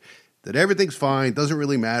year. That everything's fine. Doesn't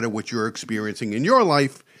really matter what you're experiencing in your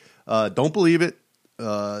life. Don't believe it.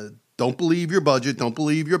 Don't believe your budget. Don't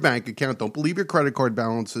believe your bank account. Don't believe your credit card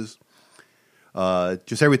balances.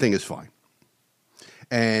 Just everything is fine.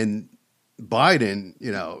 And Biden,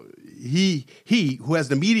 he who has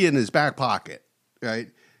the media in his back pocket, right,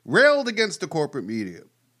 railed against the corporate media.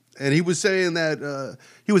 And he was saying that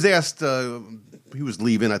he was asked, he was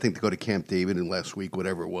leaving, I think, to go to Camp David in last week,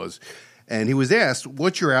 whatever it was. And he was asked,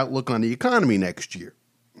 what's your outlook on the economy next year?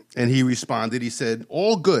 And he responded, he said,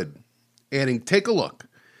 all good, adding, take a look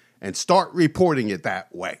and start reporting it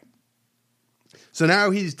that way. So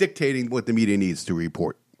now he's dictating what the media needs to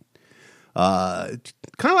report. Kind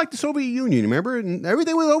of like the Soviet Union, remember? And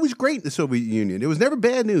everything was always great in the Soviet Union. It was never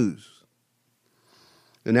bad news.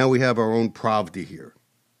 And now we have our own Pravda here.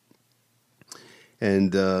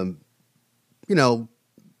 And,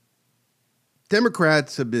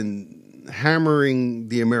 Democrats have been hammering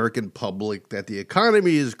the American public that the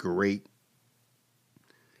economy is great.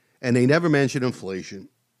 And they never mention inflation.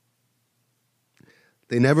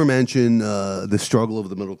 They never mention the struggle of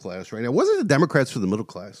the middle class right now. Wasn't the Democrats for the middle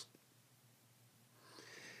class?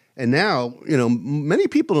 And now, many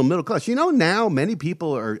people in the middle class, now many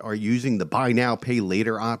people are using the buy now, pay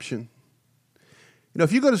later option.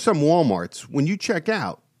 If you go to some Walmarts, when you check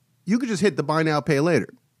out, you could just hit the buy now, pay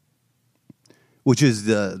later, which is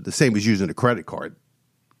the same as using a credit card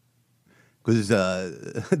because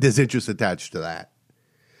there's interest attached to that.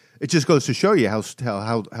 It just goes to show you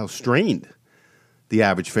how strained the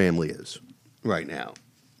average family is right now.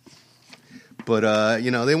 But,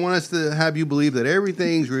 they want us to have you believe that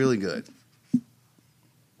everything's really good.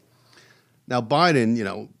 Now,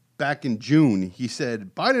 Biden, back in June, he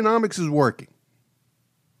said, Bidenomics is working.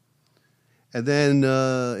 And then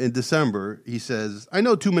in December, he says, I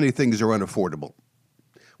know too many things are unaffordable.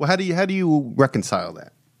 Well, how do you reconcile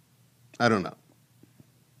that? I don't know.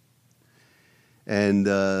 And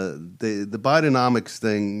the Bidenomics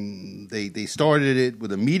thing, they started it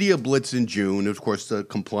with a media blitz in June, of course, the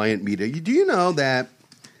compliant media. Do you know that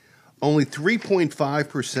only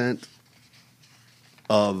 3.5%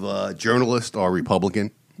 of journalists are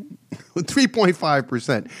Republican?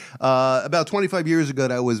 3.5%. About 25 years ago,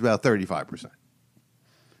 that was about 35%.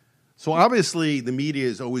 So obviously, the media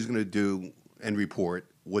is always going to do and report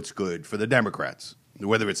what's good for the Democrats,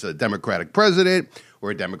 whether it's a Democratic president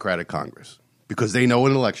or a Democratic Congress, because they know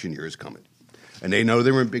an election year is coming, and they know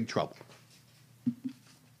they're in big trouble.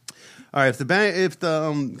 All right, if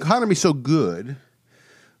the economy's so good,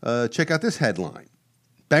 check out this headline.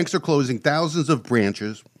 Banks are closing thousands of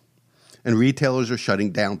branches, and retailers are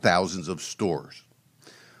shutting down thousands of stores.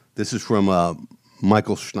 This is from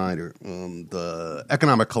Michael Schneider, the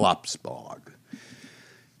Economic Collapse blog.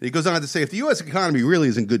 He goes on to say, if the U.S. economy really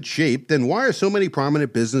is in good shape, then why are so many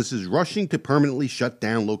prominent businesses rushing to permanently shut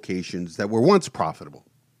down locations that were once profitable?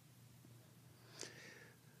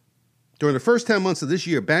 During the first 10 months of this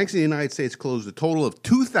year, banks in the United States closed a total of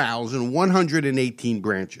 2,118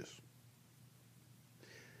 branches.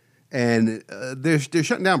 And they're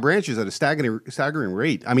shutting down branches at a staggering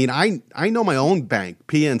rate. I mean, I know my own bank,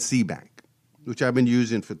 PNC Bank, which I've been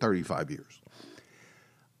using for 35 years.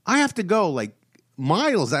 I have to go like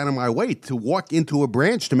miles out of my way to walk into a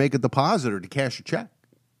branch to make a deposit or to cash a check.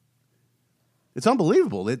 It's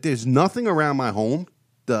unbelievable. There's nothing around my home.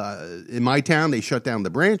 In my town, they shut down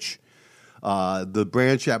the branch. The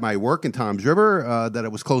branch at my work in Toms River that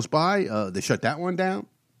it was close by, they shut that one down.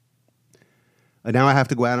 And now I have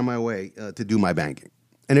to go out of my way to do my banking.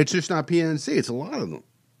 And it's just not PNC. It's a lot of them.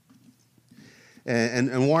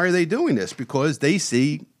 And why are they doing this? Because they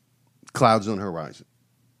see clouds on the horizon.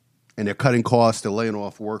 And they're cutting costs, they're laying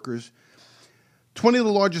off workers. 20 of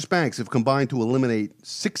the largest banks have combined to eliminate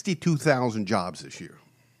 62,000 jobs this year.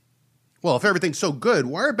 Well, if everything's so good,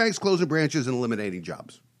 why are banks closing branches and eliminating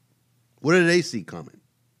jobs? What do they see coming?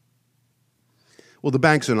 Well, the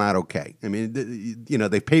banks are not okay. I mean,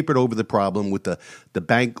 they papered over the problem with the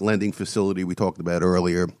bank lending facility we talked about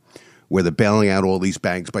earlier, where they're bailing out all these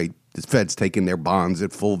banks by the Fed's taking their bonds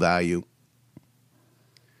at full value.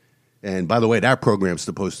 And by the way, that program's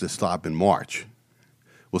supposed to stop in March.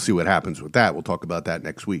 We'll see what happens with that. We'll talk about that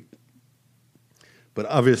next week. But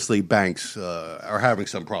obviously, banks are having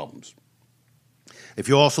some problems. If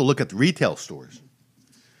you also look at the retail stores,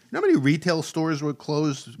 you know how many retail stores were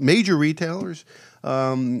closed? Major retailers,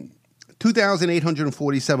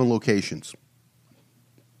 2,847 locations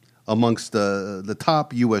amongst the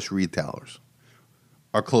top U.S. retailers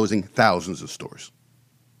are closing thousands of stores.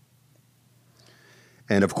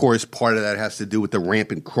 And, of course, part of that has to do with the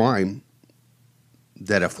rampant crime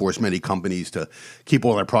that have forced many companies to keep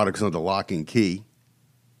all their products under lock and key.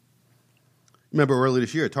 Remember earlier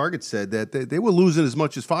this year, Target said that they were losing as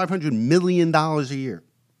much as $500 million a year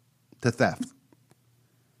to theft.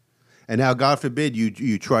 And now, God forbid,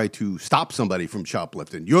 you try to stop somebody from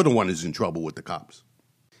shoplifting. You're the one who's in trouble with the cops.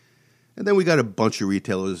 And then we got a bunch of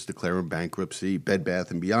retailers declaring bankruptcy, Bed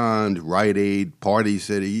Bath & Beyond, Rite Aid, Party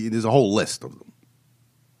City. There's a whole list of them.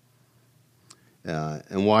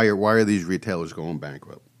 And why are these retailers going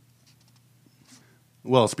bankrupt?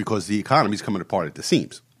 Well, it's because the economy's coming apart at the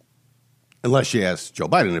seams. Unless you ask Joe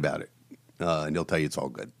Biden about it, and he'll tell you it's all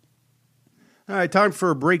good. All right, time for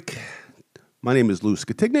a break. My name is Lou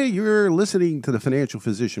Scatigna. You're listening to the Financial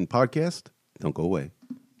Physician Podcast. Don't go away.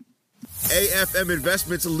 AFM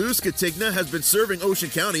Investments' Lou Scatigna has been serving Ocean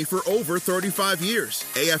County for over 35 years.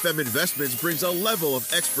 AFM Investments brings a level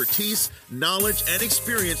of expertise, knowledge, and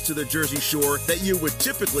experience to the Jersey Shore that you would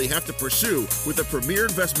typically have to pursue with a premier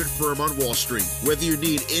investment firm on Wall Street. Whether you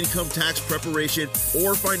need income tax preparation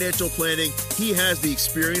or financial planning, he has the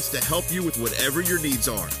experience to help you with whatever your needs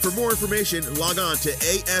are. For more information, log on to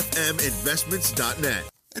afminvestments.net.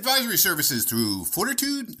 Advisory services through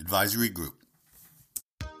Fortitude Advisory Group.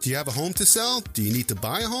 Do you have a home to sell? Do you need to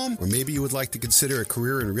buy a home? Or maybe you would like to consider a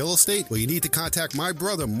career in real estate? Well, you need to contact my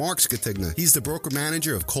brother, Mark Skatigna. He's the broker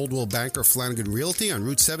manager of Coldwell Banker Flanagan Realty on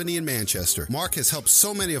Route 70 in Manchester. Mark has helped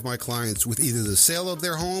so many of my clients with either the sale of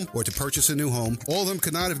their home or to purchase a new home. All of them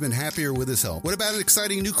could not have been happier with his help. What about an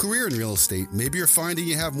exciting new career in real estate? Maybe you're finding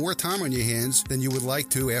you have more time on your hands than you would like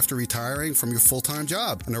to after retiring from your full-time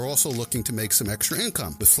job and are also looking to make some extra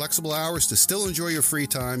income. With flexible hours to still enjoy your free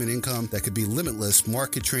time and income that could be limitless,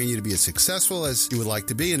 Mark could train you to be as successful as you would like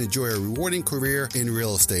to be and enjoy a rewarding career in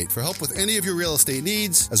real estate. For help with any of your real estate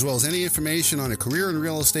needs, as well as any information on a career in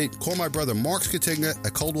real estate, call my brother Mark Skatigna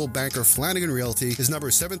at Coldwell Banker Flanagan Realty. His number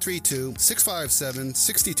is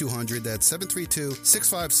 732-657-6200. That's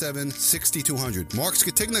 732-657-6200. Mark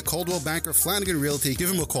Skatigna, Coldwell Banker Flanagan Realty. Give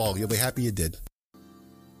him a call. You'll be happy you did.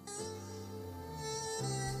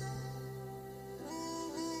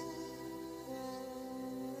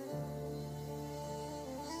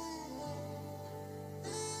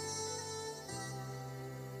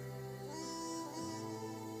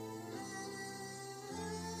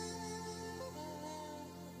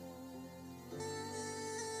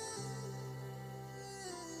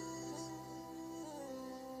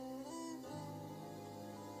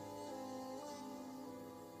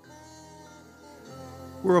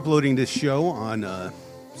 We're uploading this show on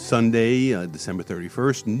Sunday, December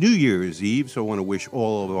 31st, New Year's Eve. So I want to wish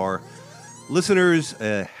all of our listeners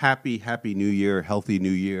a happy New Year, healthy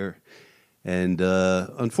New Year. And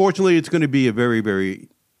unfortunately, it's going to be a very, very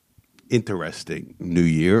interesting New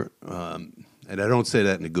Year. And I don't say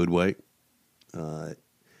that in a good way.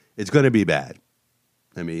 It's going to be bad.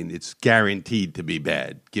 I mean, it's guaranteed to be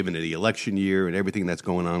bad, given the election year and everything that's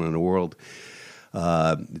going on in the world.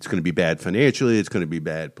 It's going to be bad financially. It's going to be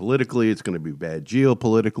bad politically. It's going to be bad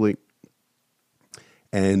geopolitically.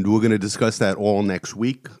 And we're going to discuss that all next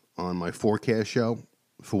week on my forecast show,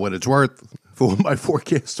 for what it's worth, for what my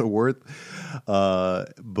forecasts are worth.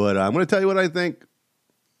 But I'm going to tell you what I think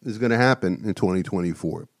is going to happen in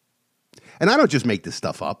 2024. And I don't just make this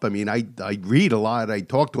stuff up. I mean, I read a lot. I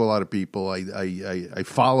talk to a lot of people. I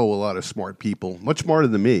follow a lot of smart people, much smarter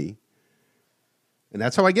than me. And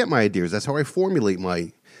that's how I get my ideas. That's how I formulate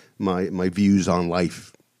my views on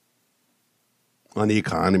life, on the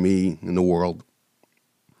economy, in the world.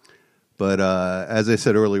 But as I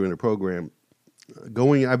said earlier in the program,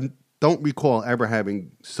 I don't recall ever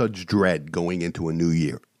having such dread going into a new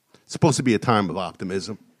year. It's supposed to be a time of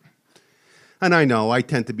optimism. And I know I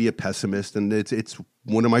tend to be a pessimist, and it's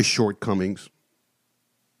one of my shortcomings.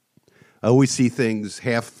 I always see things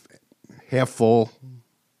half full.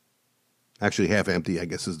 Actually, half empty, I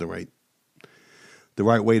guess, is the right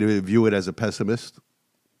way to view it as a pessimist.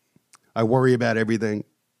 I worry about everything.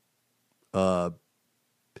 And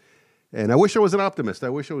I wish I was an optimist. I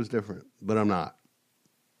wish I was different, but I'm not.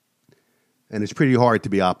 And it's pretty hard to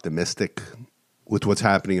be optimistic with what's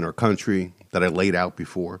happening in our country that I laid out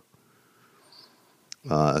before.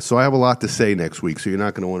 So I have a lot to say next week, so you're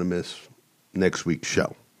not going to want to miss next week's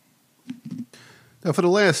show. Now, for the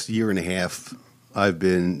last year and a half, I've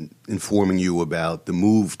been informing you about the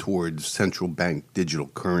move towards central bank digital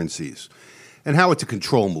currencies and how it's a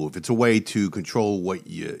control move. It's a way to control what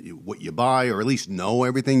you buy, or at least know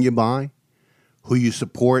everything you buy, who you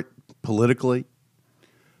support politically,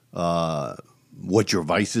 what your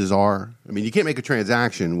vices are. I mean, you can't make a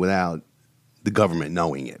transaction without the government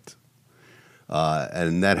knowing it.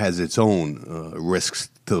 And that has its own risks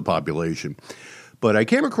to the population. But I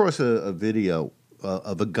came across a video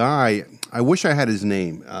of a guy. I wish I had his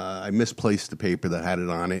name. I misplaced the paper that had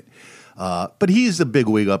it on it. But he's a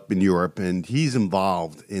bigwig up in Europe, and he's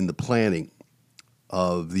involved in the planning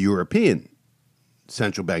of the European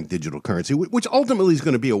central bank digital currency, which ultimately is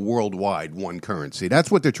going to be a worldwide one currency.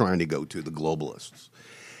 That's what they're trying to go to, the globalists.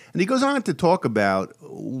 And he goes on to talk about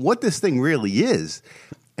what this thing really is.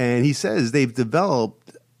 And he says they've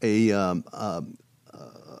developed a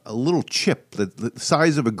little chip the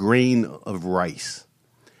size of a grain of rice.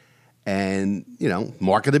 And,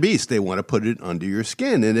 mark of the beast, they want to put it under your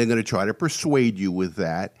skin. And they're going to try to persuade you with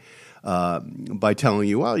that by telling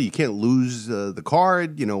you, well, you can't lose the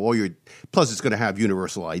card, plus it's going to have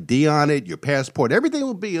universal ID on it, your passport, everything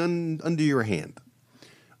will be under your hand,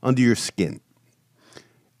 under your skin.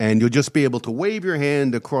 And you'll just be able to wave your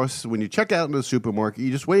hand across, when you check out in the supermarket, you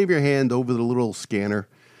just wave your hand over the little scanner,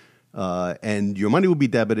 and your money will be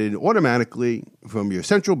debited automatically from your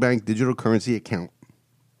central bank digital currency account,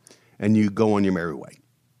 and you go on your merry way.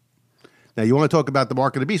 Now, you want to talk about the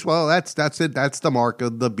mark of the beast? Well, that's it. That's the mark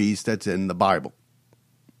of the beast that's in the Bible.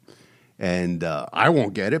 And I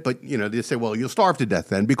won't get it, but, they say, well, you'll starve to death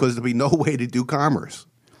then because there'll be no way to do commerce.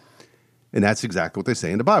 And that's exactly what they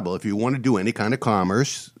say in the Bible. If you want to do any kind of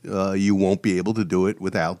commerce, you won't be able to do it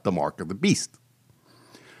without the mark of the beast.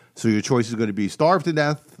 So your choice is going to be starve to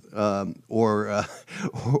death, or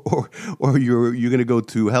you're going to go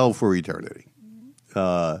to hell for eternity.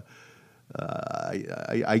 I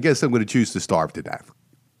guess I'm going to choose to starve to death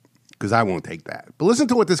because I won't take that. But listen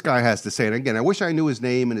to what this guy has to say. And again, I wish I knew his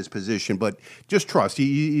name and his position, but just trust.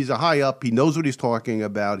 He's a high up. He knows what he's talking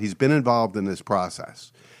about. He's been involved in this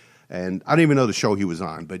process. And I don't even know the show he was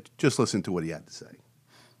on, but just listen to what he had to say.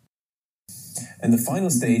 And the final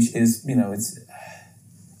stage is,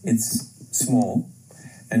 it's small,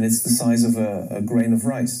 and it's the size of a grain of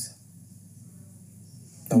rice.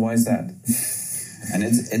 Now, why is that? And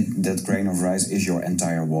that grain of rice is your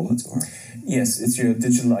entire wallet, or? Yes, it's your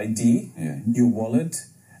digital ID, your wallet,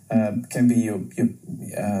 can be your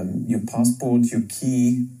passport, your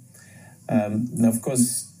key. Now, of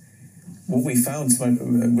course, what we found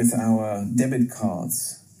with our debit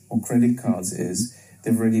cards or credit cards is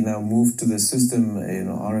they've already now moved to the system,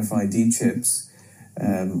 RFID chips,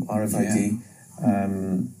 RFID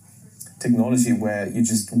technology where you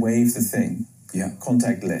just wave the thing,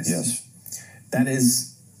 contactless. Yes, that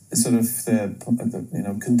is sort of the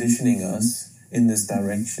conditioning us in this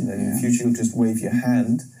direction. And in the future, you'll just wave your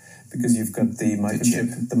hand because you've got the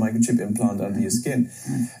microchip implant under your skin,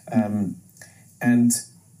 and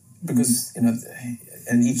because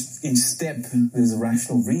and each step there's a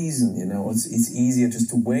rational reason. It's easier just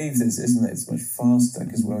to wave this, isn't it? It's much faster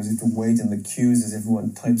because we always have to wait in the queues as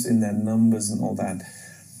everyone types in their numbers and all that.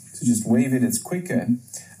 So just wave it; it's quicker.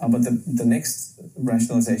 But the next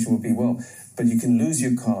rationalization would be, but you can lose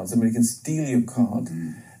your card. Somebody can steal your card,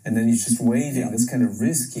 and then you're just waving. That's kind of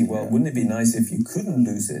risky. Well, wouldn't it be nice if you couldn't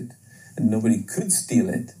lose it and nobody could steal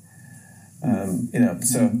it?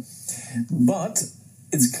 But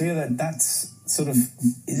it's clear that that's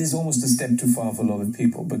it is almost a step too far for a lot of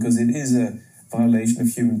people because it is a violation of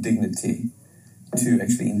human dignity to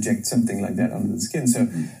actually inject something like that under the skin. So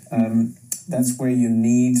that's where you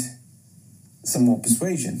need some more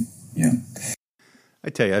persuasion. Yeah. I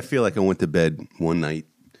tell you, I feel like I went to bed one night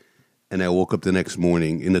and I woke up the next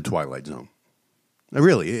morning in the Twilight Zone.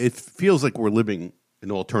 It feels like we're living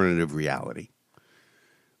an alternative reality.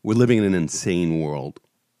 We're living in an insane world.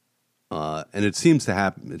 And it seems to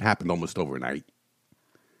happen. It happened almost overnight.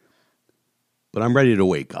 But I'm ready to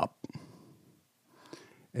wake up.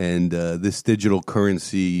 And this digital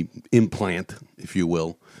currency implant, if you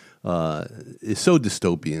will, is so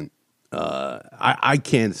dystopian. I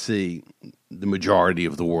can't see the majority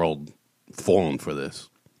of the world falling for this.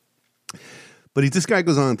 But this guy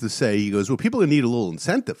goes on to say, he goes, people need a little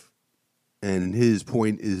incentive. And his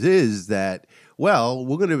point is that,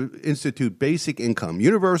 we're going to institute basic income,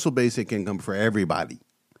 universal basic income for everybody.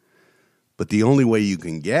 But the only way you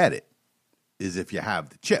can get it is if you have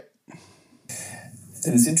the chip.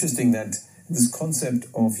 And it's interesting that this concept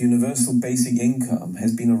of universal basic income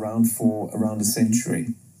has been around for around a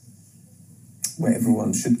century, where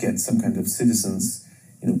everyone should get some kind of citizens,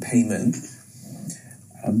 payment.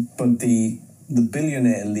 But the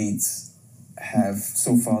billionaire elites have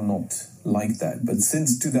so far not liked that. But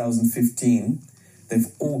since 2015, they've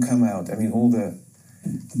all come out. I mean, all the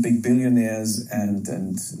big billionaires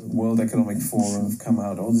and World Economic Forum have come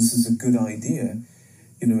out. This is a good idea,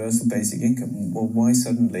 universal basic income. Well, why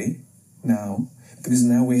suddenly now? Because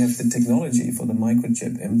now we have the technology for the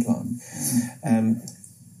microchip implant. And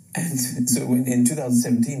so in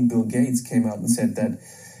 2017, Bill Gates came out and said that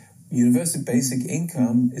universal basic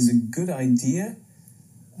income is a good idea,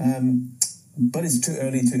 but it's too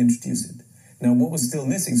early to introduce it. Now, what was still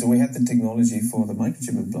missing, so we had the technology for the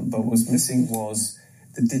microchip implant, but what was missing was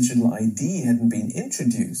the digital ID hadn't been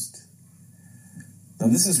introduced. Now,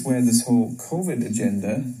 this is where this whole COVID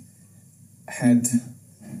agenda had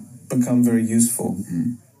become very useful.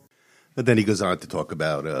 But then he goes on to talk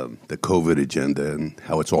about the COVID agenda and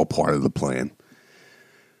how it's all part of the plan.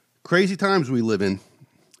 Crazy times we live in.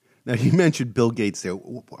 Now, you mentioned Bill Gates there.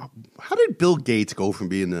 How did Bill Gates go from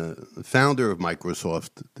being the founder of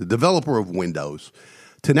Microsoft, the developer of Windows,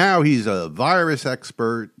 to now he's a virus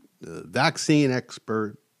expert, vaccine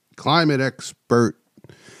expert, climate expert,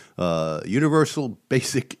 universal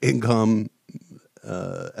basic income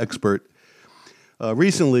expert?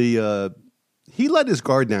 Recently, he let his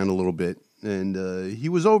guard down a little bit, and he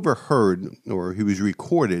was overheard, or he was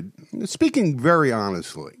recorded, speaking very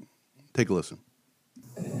honestly. Take a listen.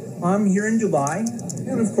 I'm here in Dubai,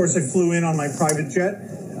 and of course I flew in on my private jet.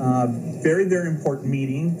 Very, very important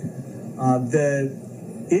meeting. The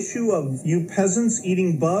issue of you peasants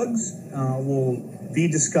eating bugs will be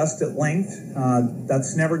discussed at length.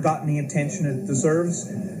 That's never gotten the attention it deserves.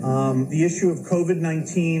 The issue of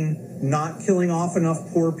COVID-19 not killing off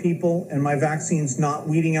enough poor people and my vaccines not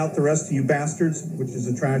weeding out the rest of you bastards, which is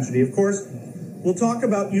a tragedy, of course. We'll talk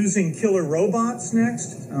about using killer robots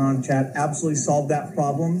next. Chat absolutely solved that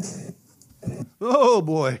problem. Oh,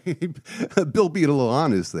 boy. Bill being a little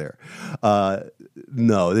honest there.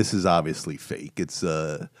 No, this is obviously fake. It's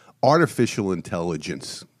artificial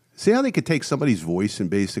intelligence. See how they could take somebody's voice and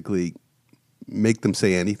basically make them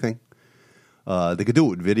say anything? They could do it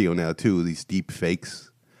with video now, too, these deep fakes.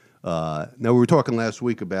 Now, we were talking last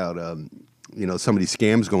week about, some of these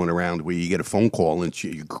scams going around where you get a phone call and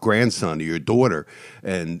your grandson or your daughter,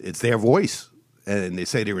 and it's their voice. And they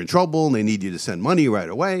say they're in trouble and they need you to send money right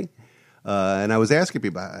away. And I was asking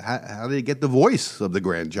people, how do they get the voice of the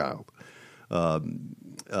grandchild?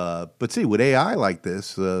 But see, with AI like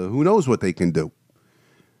this, who knows what they can do?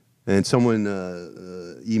 And someone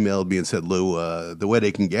emailed me and said, Lou, the way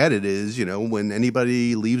they can get it is, when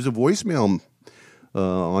anybody leaves a voicemail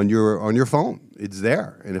on your phone, it's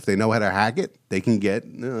there. And if they know how to hack it, they can get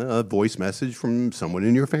a voice message from someone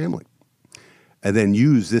in your family. And then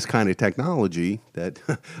use this kind of technology that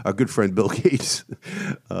our good friend Bill Gates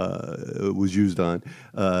was used on,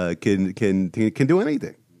 can do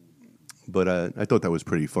anything. But I thought that was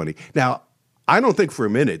pretty funny. Now, I don't think for a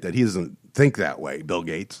minute that he doesn't think that way, Bill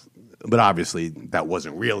Gates. But obviously, that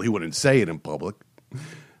wasn't real. He wouldn't say it in public.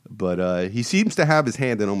 But he seems to have his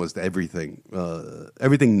hand in almost everything,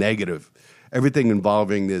 everything negative, everything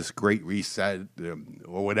involving this great reset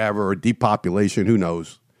or whatever, or depopulation, who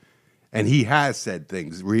knows. And he has said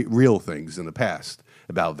things, real things in the past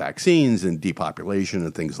about vaccines and depopulation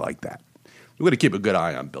and things like that. We're going to keep a good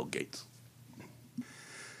eye on Bill Gates.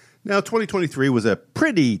 Now, 2023 was a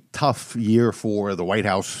pretty tough year for the White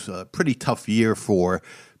House, a pretty tough year for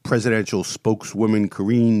presidential spokeswoman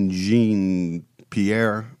Karine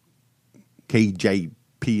Jean-Pierre,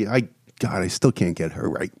 KJP. I still can't get her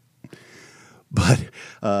right. But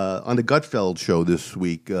on the Gutfeld show this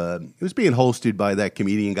week, it was being hosted by that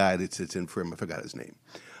comedian guy that sits in for him. I forgot his name.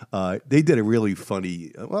 They did a really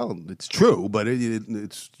funny, well, it's true, but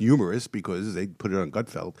it's humorous because they put it on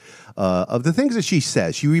Gutfeld, of the things that she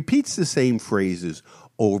says. She repeats the same phrases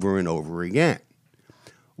over and over again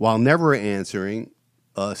while never answering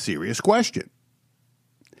a serious question.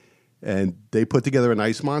 And they put together a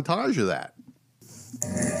nice montage of that.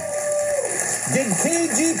 Did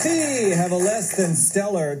KGP have a less than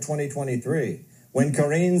stellar 2023? When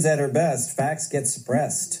Karine's at her best, facts get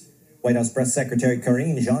suppressed. White House Press Secretary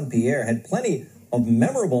Karine Jean-Pierre had plenty of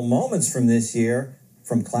memorable moments from this year,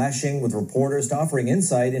 from clashing with reporters to offering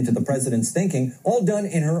insight into the president's thinking, all done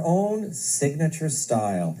in her own signature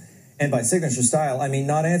style. And by signature style, I mean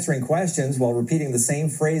not answering questions while repeating the same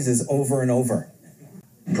phrases over and over.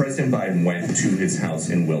 President Biden went to his house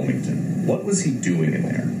in Wilmington. What was he doing in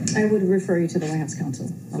there? I would refer you to the White House counsel.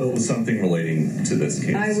 So it was something relating to this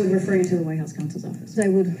case. I would refer you to the White House counsel's office. I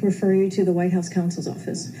would refer you to the White House counsel's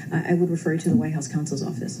office. I would refer you to the White House counsel's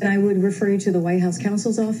office. And I would refer you to the White House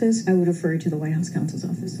counsel's office. I would refer you to the White House counsel's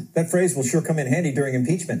office. That phrase will sure come in handy during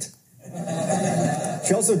impeachment.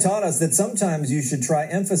 She also taught us that sometimes you should try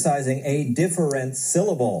emphasizing a different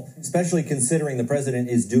syllable, especially considering the president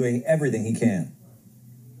is doing everything he can.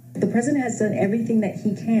 The president has done everything that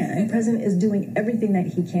he can. The president is doing everything that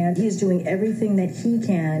he can. He is doing everything that he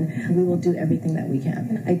can. We will do everything that we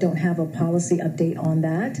can. I don't have a policy update on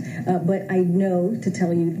that, but I know to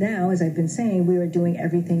tell you now, as I've been saying, we are doing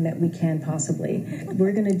everything that we can possibly.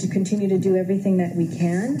 We're going to continue to do everything that we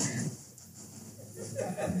can.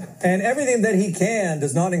 And everything that he can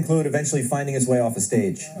does not include eventually finding his way off a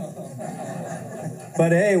stage.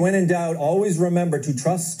 But hey, when in doubt, always remember to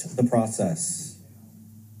trust the process.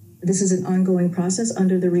 This is an ongoing process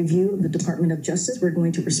under the review of the Department of Justice. We're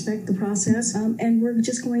going to respect the process, and we're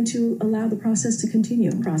just going to allow the process to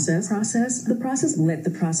continue. Let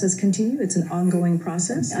the process continue. It's an ongoing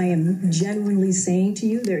process. I am genuinely saying to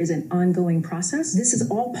you, there is an ongoing process. This is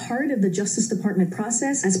all part of the Justice Department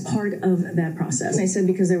process as part of that process. And I said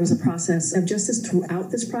because there was a process of justice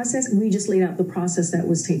throughout this process, we just laid out the process that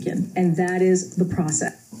was taken, and that is the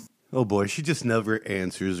process. Oh, boy, she just never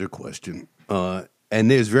answers her question. And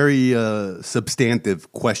there's very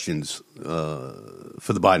substantive questions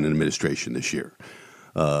for the Biden administration this year,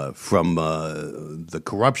 from the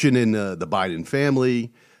corruption in the Biden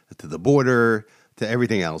family to the border to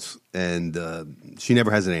everything else. And she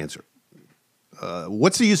never has an answer.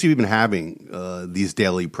 What's the use of even having these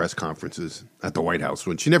daily press conferences at the White House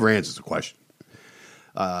when she never answers a question?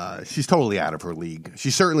 She's totally out of her league.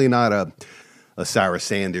 She's certainly not a Sarah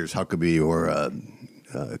Sanders Huckabee or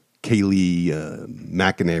Kayleigh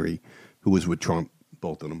McEnany, who was with Trump,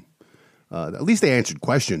 both of them. At least they answered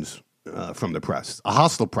questions from the press, a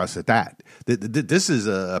hostile press at that. This is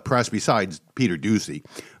a press besides Peter Doocy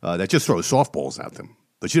that just throws softballs at them.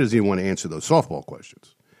 But she doesn't even want to answer those softball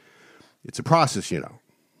questions. It's a process,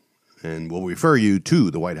 and we'll refer you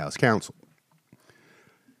to the White House counsel.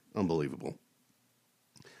 Unbelievable.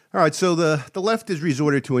 All right, so the left has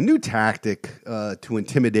resorted to a new tactic to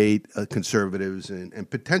intimidate conservatives and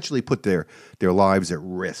potentially put their lives at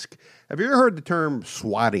risk. Have you ever heard the term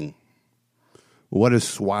swatting? What is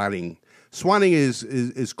swatting? Swatting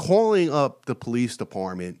is calling up the police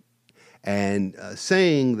department and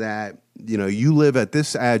saying that you live at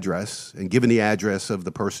this address and giving the address of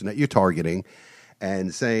the person that you're targeting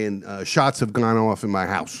and saying shots have gone off in my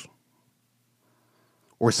house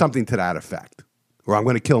or something to that effect, or I'm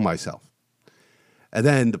going to kill myself. And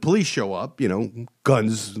then the police show up,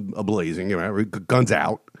 guns ablazing, guns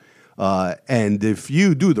out. And if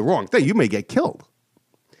you do the wrong thing, you may get killed.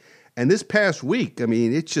 And this past week,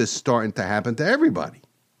 it's just starting to happen to everybody.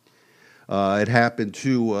 It happened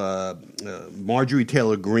to Marjorie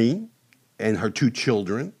Taylor Greene and her 2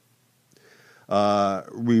 children.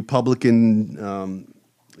 Republican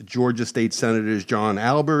Georgia State Senators John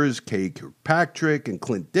Albers, Kay Kirkpatrick, and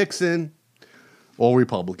Clint Dixon, all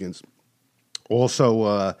Republicans.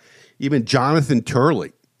 Also, even Jonathan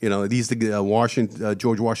Turley, he's the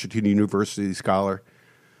George Washington University scholar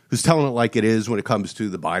who's telling it like it is when it comes to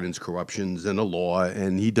the Biden's corruptions and the law,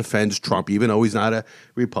 and he defends Trump even though he's not a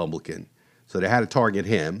Republican. So they had to target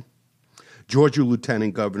him. Georgia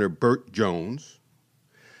Lieutenant Governor Burt Jones.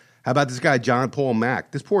 How about this guy, John Paul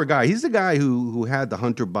Mack? This poor guy, he's the guy who had the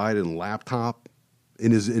Hunter Biden laptop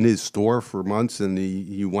in his store for months, and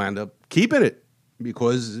he wound up keeping it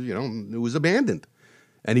because, it was abandoned.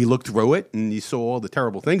 And he looked through it, and he saw all the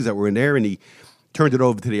terrible things that were in there, and he turned it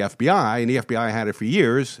over to the FBI, and the FBI had it for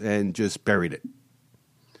years and just buried it.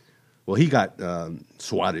 Well, he got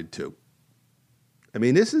swatted too.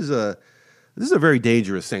 This is a very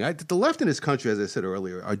dangerous thing. The left in this country, as I said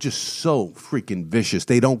earlier, are just so freaking vicious.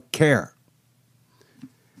 They don't care.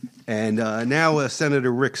 And now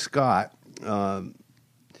Senator Rick Scott,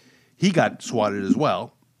 he got swatted as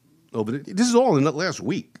well. This is all in the last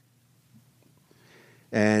week.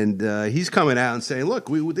 And he's coming out and saying, look,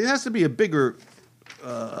 there has to be a bigger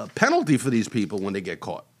penalty for these people when they get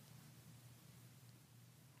caught.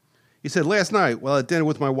 He said, last night, while at dinner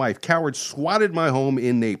with my wife, cowards swatted my home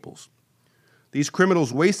in Naples. These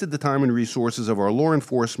criminals wasted the time and resources of our law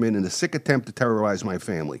enforcement in a sick attempt to terrorize my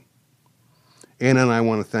family. Anna and I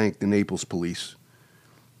want to thank the Naples police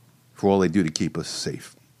for all they do to keep us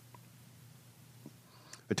safe.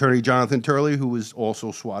 Attorney Jonathan Turley, who was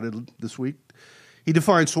also swatted this week, he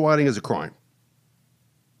defined swatting as a crime.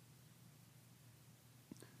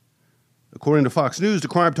 According to Fox News, the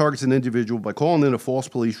crime targets an individual by calling in a false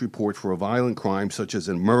police report for a violent crime such as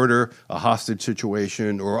a murder, a hostage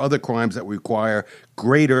situation, or other crimes that require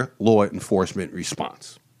greater law enforcement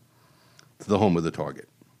response to the home of the target.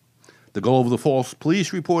 The goal of the false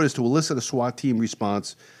police report is to elicit a SWAT team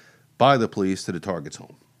response by the police to the target's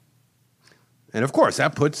home. And of course,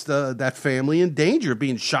 that puts that family in danger of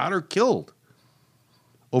being shot or killed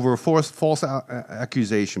over a false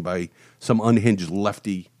accusation by some unhinged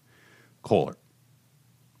lefty caller.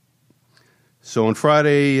 So on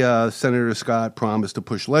Friday, Senator Scott promised to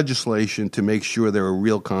push legislation to make sure there are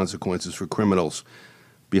real consequences for criminals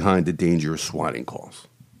behind the dangerous swatting calls.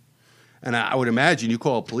 And I would imagine you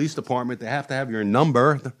call a police department, they have to have your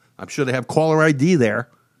number. I'm sure they have caller ID there.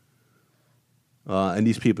 And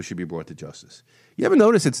these people should be brought to justice. You ever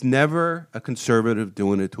notice it's never a conservative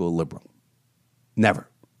doing it to a liberal? Never.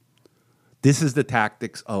 This is the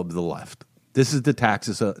tactics of the left. This is the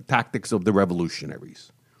tactics of the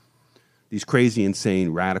revolutionaries. These crazy, insane,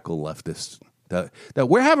 radical leftists that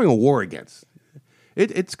we're having a war against.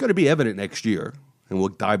 It's going to be evident next year, and we'll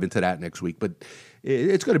dive into that next week, but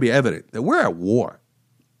it's going to be evident that we're at war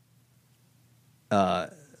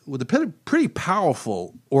with a pretty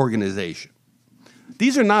powerful organization.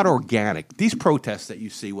 These are not organic. These protests that you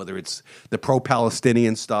see, whether it's the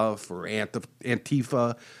pro-Palestinian stuff or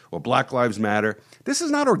Antifa or Black Lives Matter, this is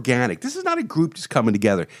not organic. This is not a group just coming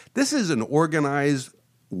together. This is an organized,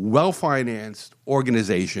 well-financed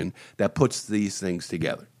organization that puts these things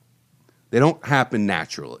together. They don't happen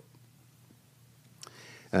naturally.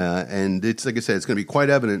 And it's like I said, it's going to be quite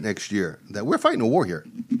evident next year that we're fighting a war here,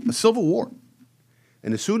 a civil war.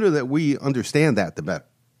 And the sooner that we understand that, the better.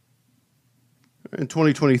 In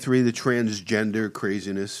 2023, the transgender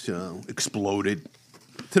craziness exploded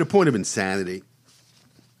to the point of insanity.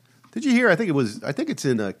 Did you hear? I think it's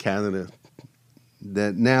in Canada.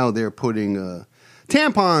 that now they're putting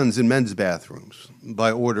tampons in men's bathrooms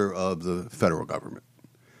by order of the federal government.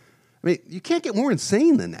 I mean, you can't get more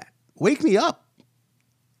insane than that. Wake me up.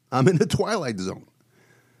 I'm in the twilight zone.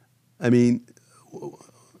 I mean,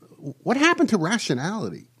 what happened to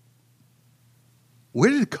rationality? Where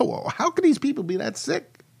did it go? How could these people be that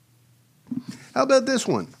sick? How about this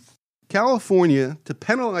one? California to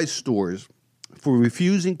penalize stores for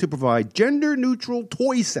refusing to provide gender-neutral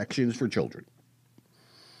toy sections for children.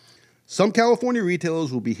 Some California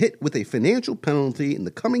retailers will be hit with a financial penalty in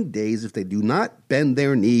the coming days if they do not bend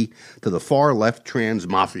their knee to the far-left trans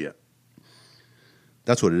mafia.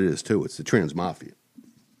 That's what it is, too. It's the trans mafia.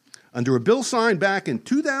 Under a bill signed back in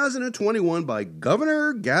 2021 by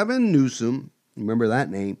Governor Gavin Newsom, remember that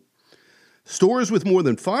name, stores with more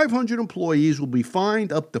than 500 employees will be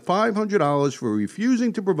fined up to $500 for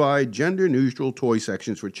refusing to provide gender-neutral toy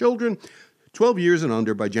sections for children 12 years and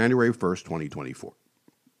under by January 1st, 2024.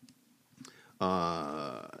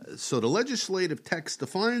 So the legislative text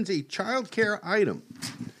defines a child care item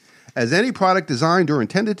as any product designed or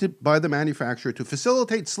intended by the manufacturer to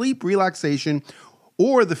facilitate sleep, relaxation,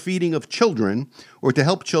 or the feeding of children, or to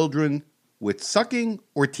help children with sucking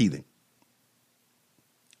or teething.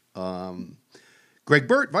 Greg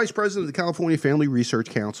Burt, Vice President of the California Family Research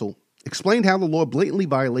Council, explained how the law blatantly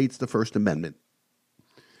violates the First Amendment.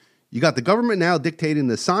 You got the government now dictating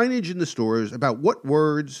the signage in the stores about what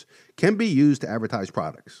words can be used to advertise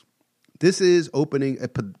products. This is opening a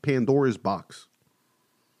Pandora's box.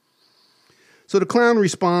 So the clown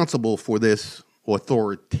responsible for this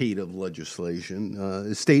authoritative legislation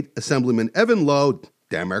is State Assemblyman Evan Lowe,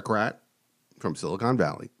 Democrat from Silicon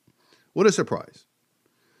Valley. What a surprise.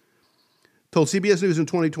 Told CBS News in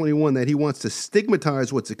 2021 that he wants to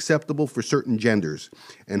stigmatize what's acceptable for certain genders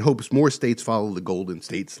and hopes more states follow the Golden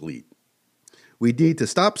State's lead. We need to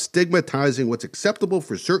stop stigmatizing what's acceptable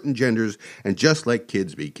for certain genders and just let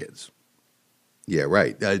kids be kids. Yeah,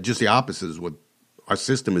 right. Just the opposite is what our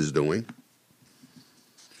system is doing.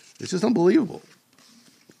 It's just unbelievable.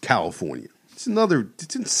 California. It's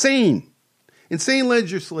insane. Insane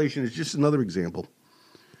legislation is just another example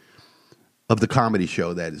of the comedy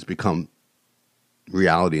show that has become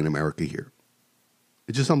reality in America here.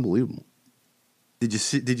 It's just unbelievable. Did you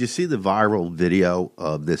see the viral video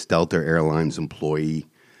of this Delta Airlines employee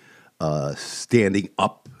standing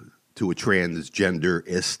up to a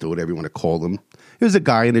transgenderist or whatever you want to call them? It was a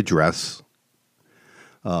guy in a dress,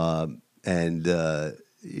 and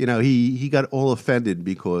he got all offended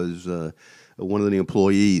because one of the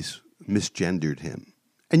employees misgendered him,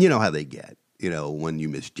 and you know how they get. When you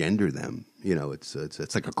misgender them,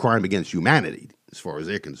 it's like a crime against humanity as far as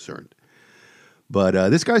they're concerned. But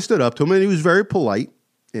this guy stood up to him, and he was very polite.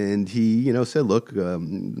 And he, said, look,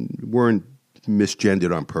 weren't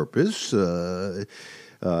misgendered on purpose.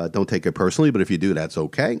 Don't take it personally, but if you do, that's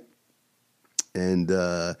okay. And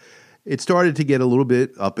it started to get a little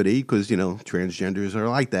bit uppity because, transgenders are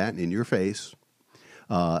like that, in your face.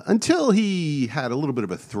 Until he had a little bit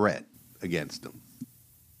of a threat against him.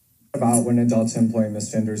 About when an adult employee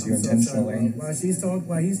misgenders you intentionally. While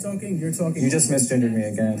he's talking, you're talking. You just misgendered me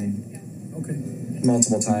again. Okay.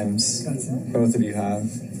 Multiple times. Gotcha. Both of you have.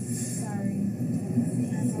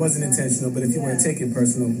 Wasn't intentional, but if you want to take it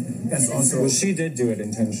personal, that's also. Well, she did do it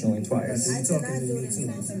intentionally twice. You're talking to me too.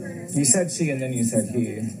 You said she and then you said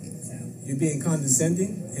he. You're being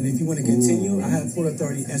condescending, and if you want to continue, I have Port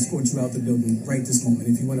Authority escort you out the building right this moment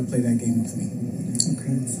if you want to play that game with me.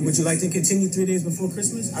 Okay. Would you like to continue 3 days before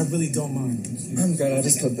Christmas? I really don't mind. I'm good. I'll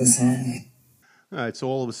just put this on. All right, so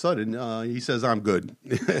all of a sudden, he says, I'm good,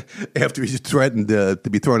 after he's threatened to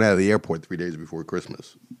be thrown out of the airport 3 days before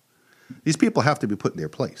Christmas. These people have to be put in their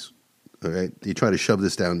place, all right? You try to shove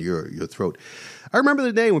this down your throat. I remember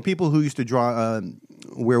the day when people who used to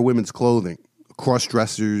wear women's clothing,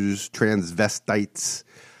 cross-dressers, transvestites,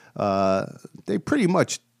 they pretty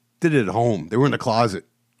much did it at home. They were in the closet,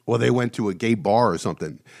 or they went to a gay bar or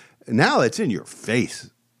something. Now it's in your face.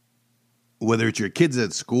 Whether it's your kids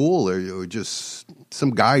at school or just some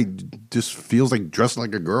guy just feels like dressed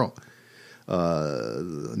like a girl.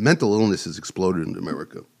 Mental illness has exploded in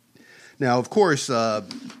America. Now, of course, the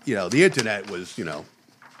internet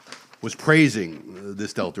was praising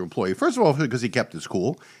this Delta employee. First of all, because he kept his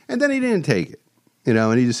cool, and then he didn't take it.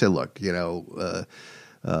 And he just said, look, we're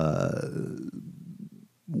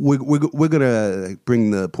going to bring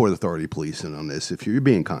the Port Authority police in on this if you're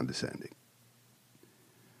being condescending.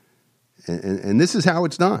 And this is how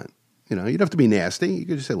it's done. You don't have to be nasty. You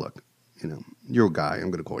can just say, look, you're a guy.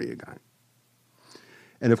 I'm going to call you a guy.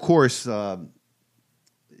 And, of course,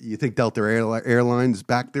 You think Delta Airlines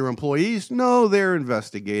backed their employees? No, they're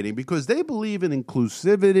investigating because they believe in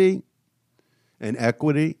inclusivity and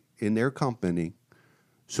equity in their company.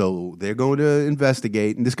 So they're going to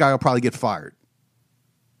investigate, and this guy will probably get fired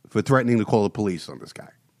for threatening to call the police on this guy.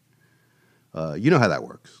 You know how that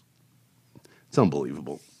works. It's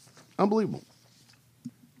unbelievable. Unbelievable.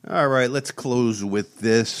 All right, let's close with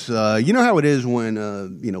this. You know how it is when,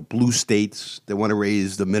 blue states, they want to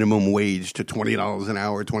raise the minimum wage to $20 an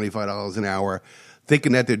hour, $25 an hour,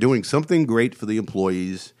 thinking that they're doing something great for the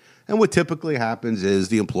employees. And what typically happens is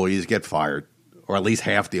the employees get fired, or at least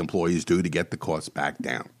half the employees do, to get the costs back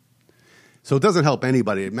down. So it doesn't help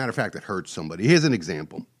anybody. As a matter of fact, it hurts somebody. Here's an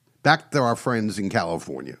example. Back to our friends in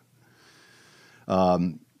California.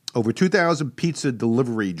 Over 2,000 pizza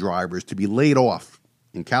delivery drivers to be laid off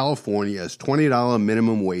in California as $20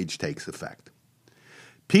 minimum wage takes effect.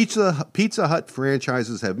 Pizza Hut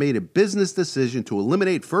franchises have made a business decision to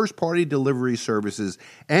eliminate first-party delivery services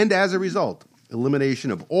and, as a result,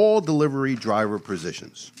 elimination of all delivery driver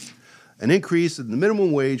positions. An increase in the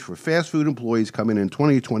minimum wage for fast food employees coming in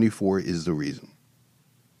 2024 is the reason.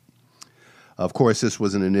 Of course, this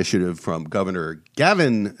was an initiative from Governor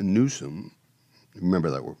Gavin Newsom. Remember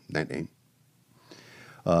that name.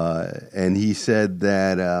 And he said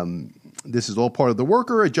that this is all part of the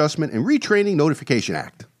Worker Adjustment and Retraining Notification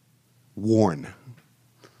Act. WARN.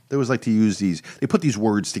 They always like to use these. They put these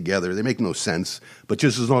words together. They make no sense, but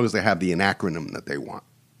just as long as they have the acronym that they want.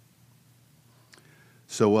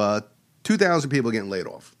 So 2,000 people getting laid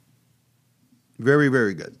off. Very,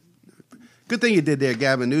 very good. Good thing you did there,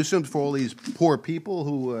 Gavin Newsom, for all these poor people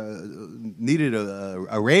who needed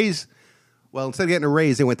a raise. Well, instead of getting a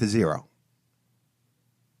raise, they went to zero.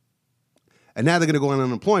 And now they're going to go on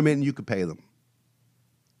unemployment, and you could pay them.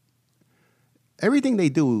 Everything they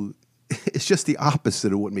do is just the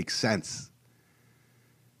opposite of what makes sense.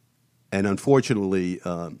 And unfortunately,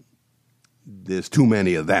 there's too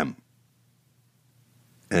many of them.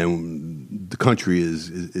 And the country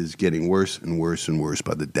is getting worse and worse and worse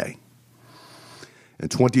by the day.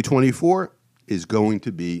 And 2024 is going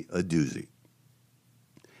to be a doozy.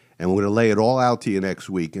 And we're going to lay it all out to you next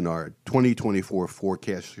week in our 2024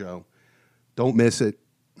 forecast show. Don't miss it.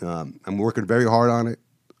 I'm working very hard on it.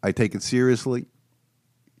 I take it seriously.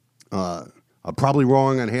 I'm probably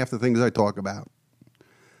wrong on half the things I talk about.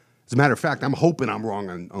 As a matter of fact, I'm hoping I'm wrong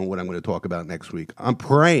on what I'm going to talk about next week. I'm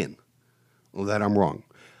praying that I'm wrong.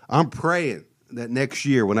 I'm praying that next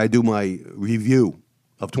year when I do my review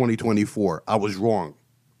of 2024, I was wrong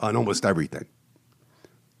on almost everything.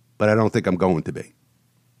 But I don't think I'm going to be.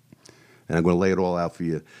 And I'm going to lay it all out for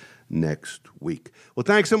you next week. Well,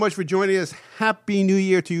 thanks so much for joining us. Happy New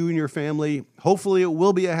Year to you and your family. Hopefully it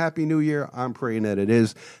will be a happy New Year. I'm praying that it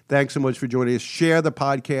is. Thanks so much for joining us. Share the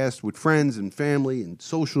podcast with friends and family and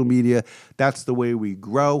social media. That's the way we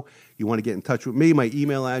grow. You want to get in touch with me, my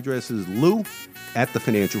email address is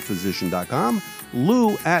lou@thefinancialphysician.com.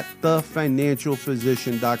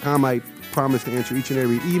 lou@thefinancialphysician.com. I promise to answer each and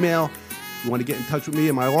every email. You want to get in touch with me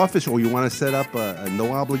in my office, or you want to set up a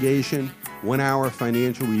no-obligation 1-hour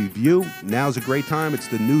financial review, now's a great time. It's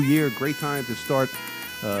the new year, great time to start,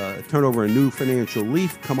 turn over a new financial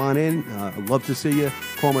leaf. Come on in. I'd love to see you.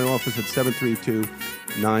 Call my office at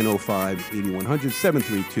 732-905-8100,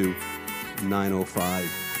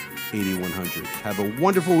 732-905-8100. Have a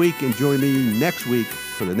wonderful week, and join me next week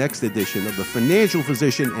for the next edition of The Financial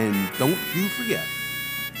Physician. And don't you forget,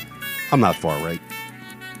 I'm not far right.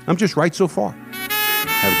 I'm just right so far.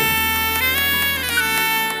 Have a good one.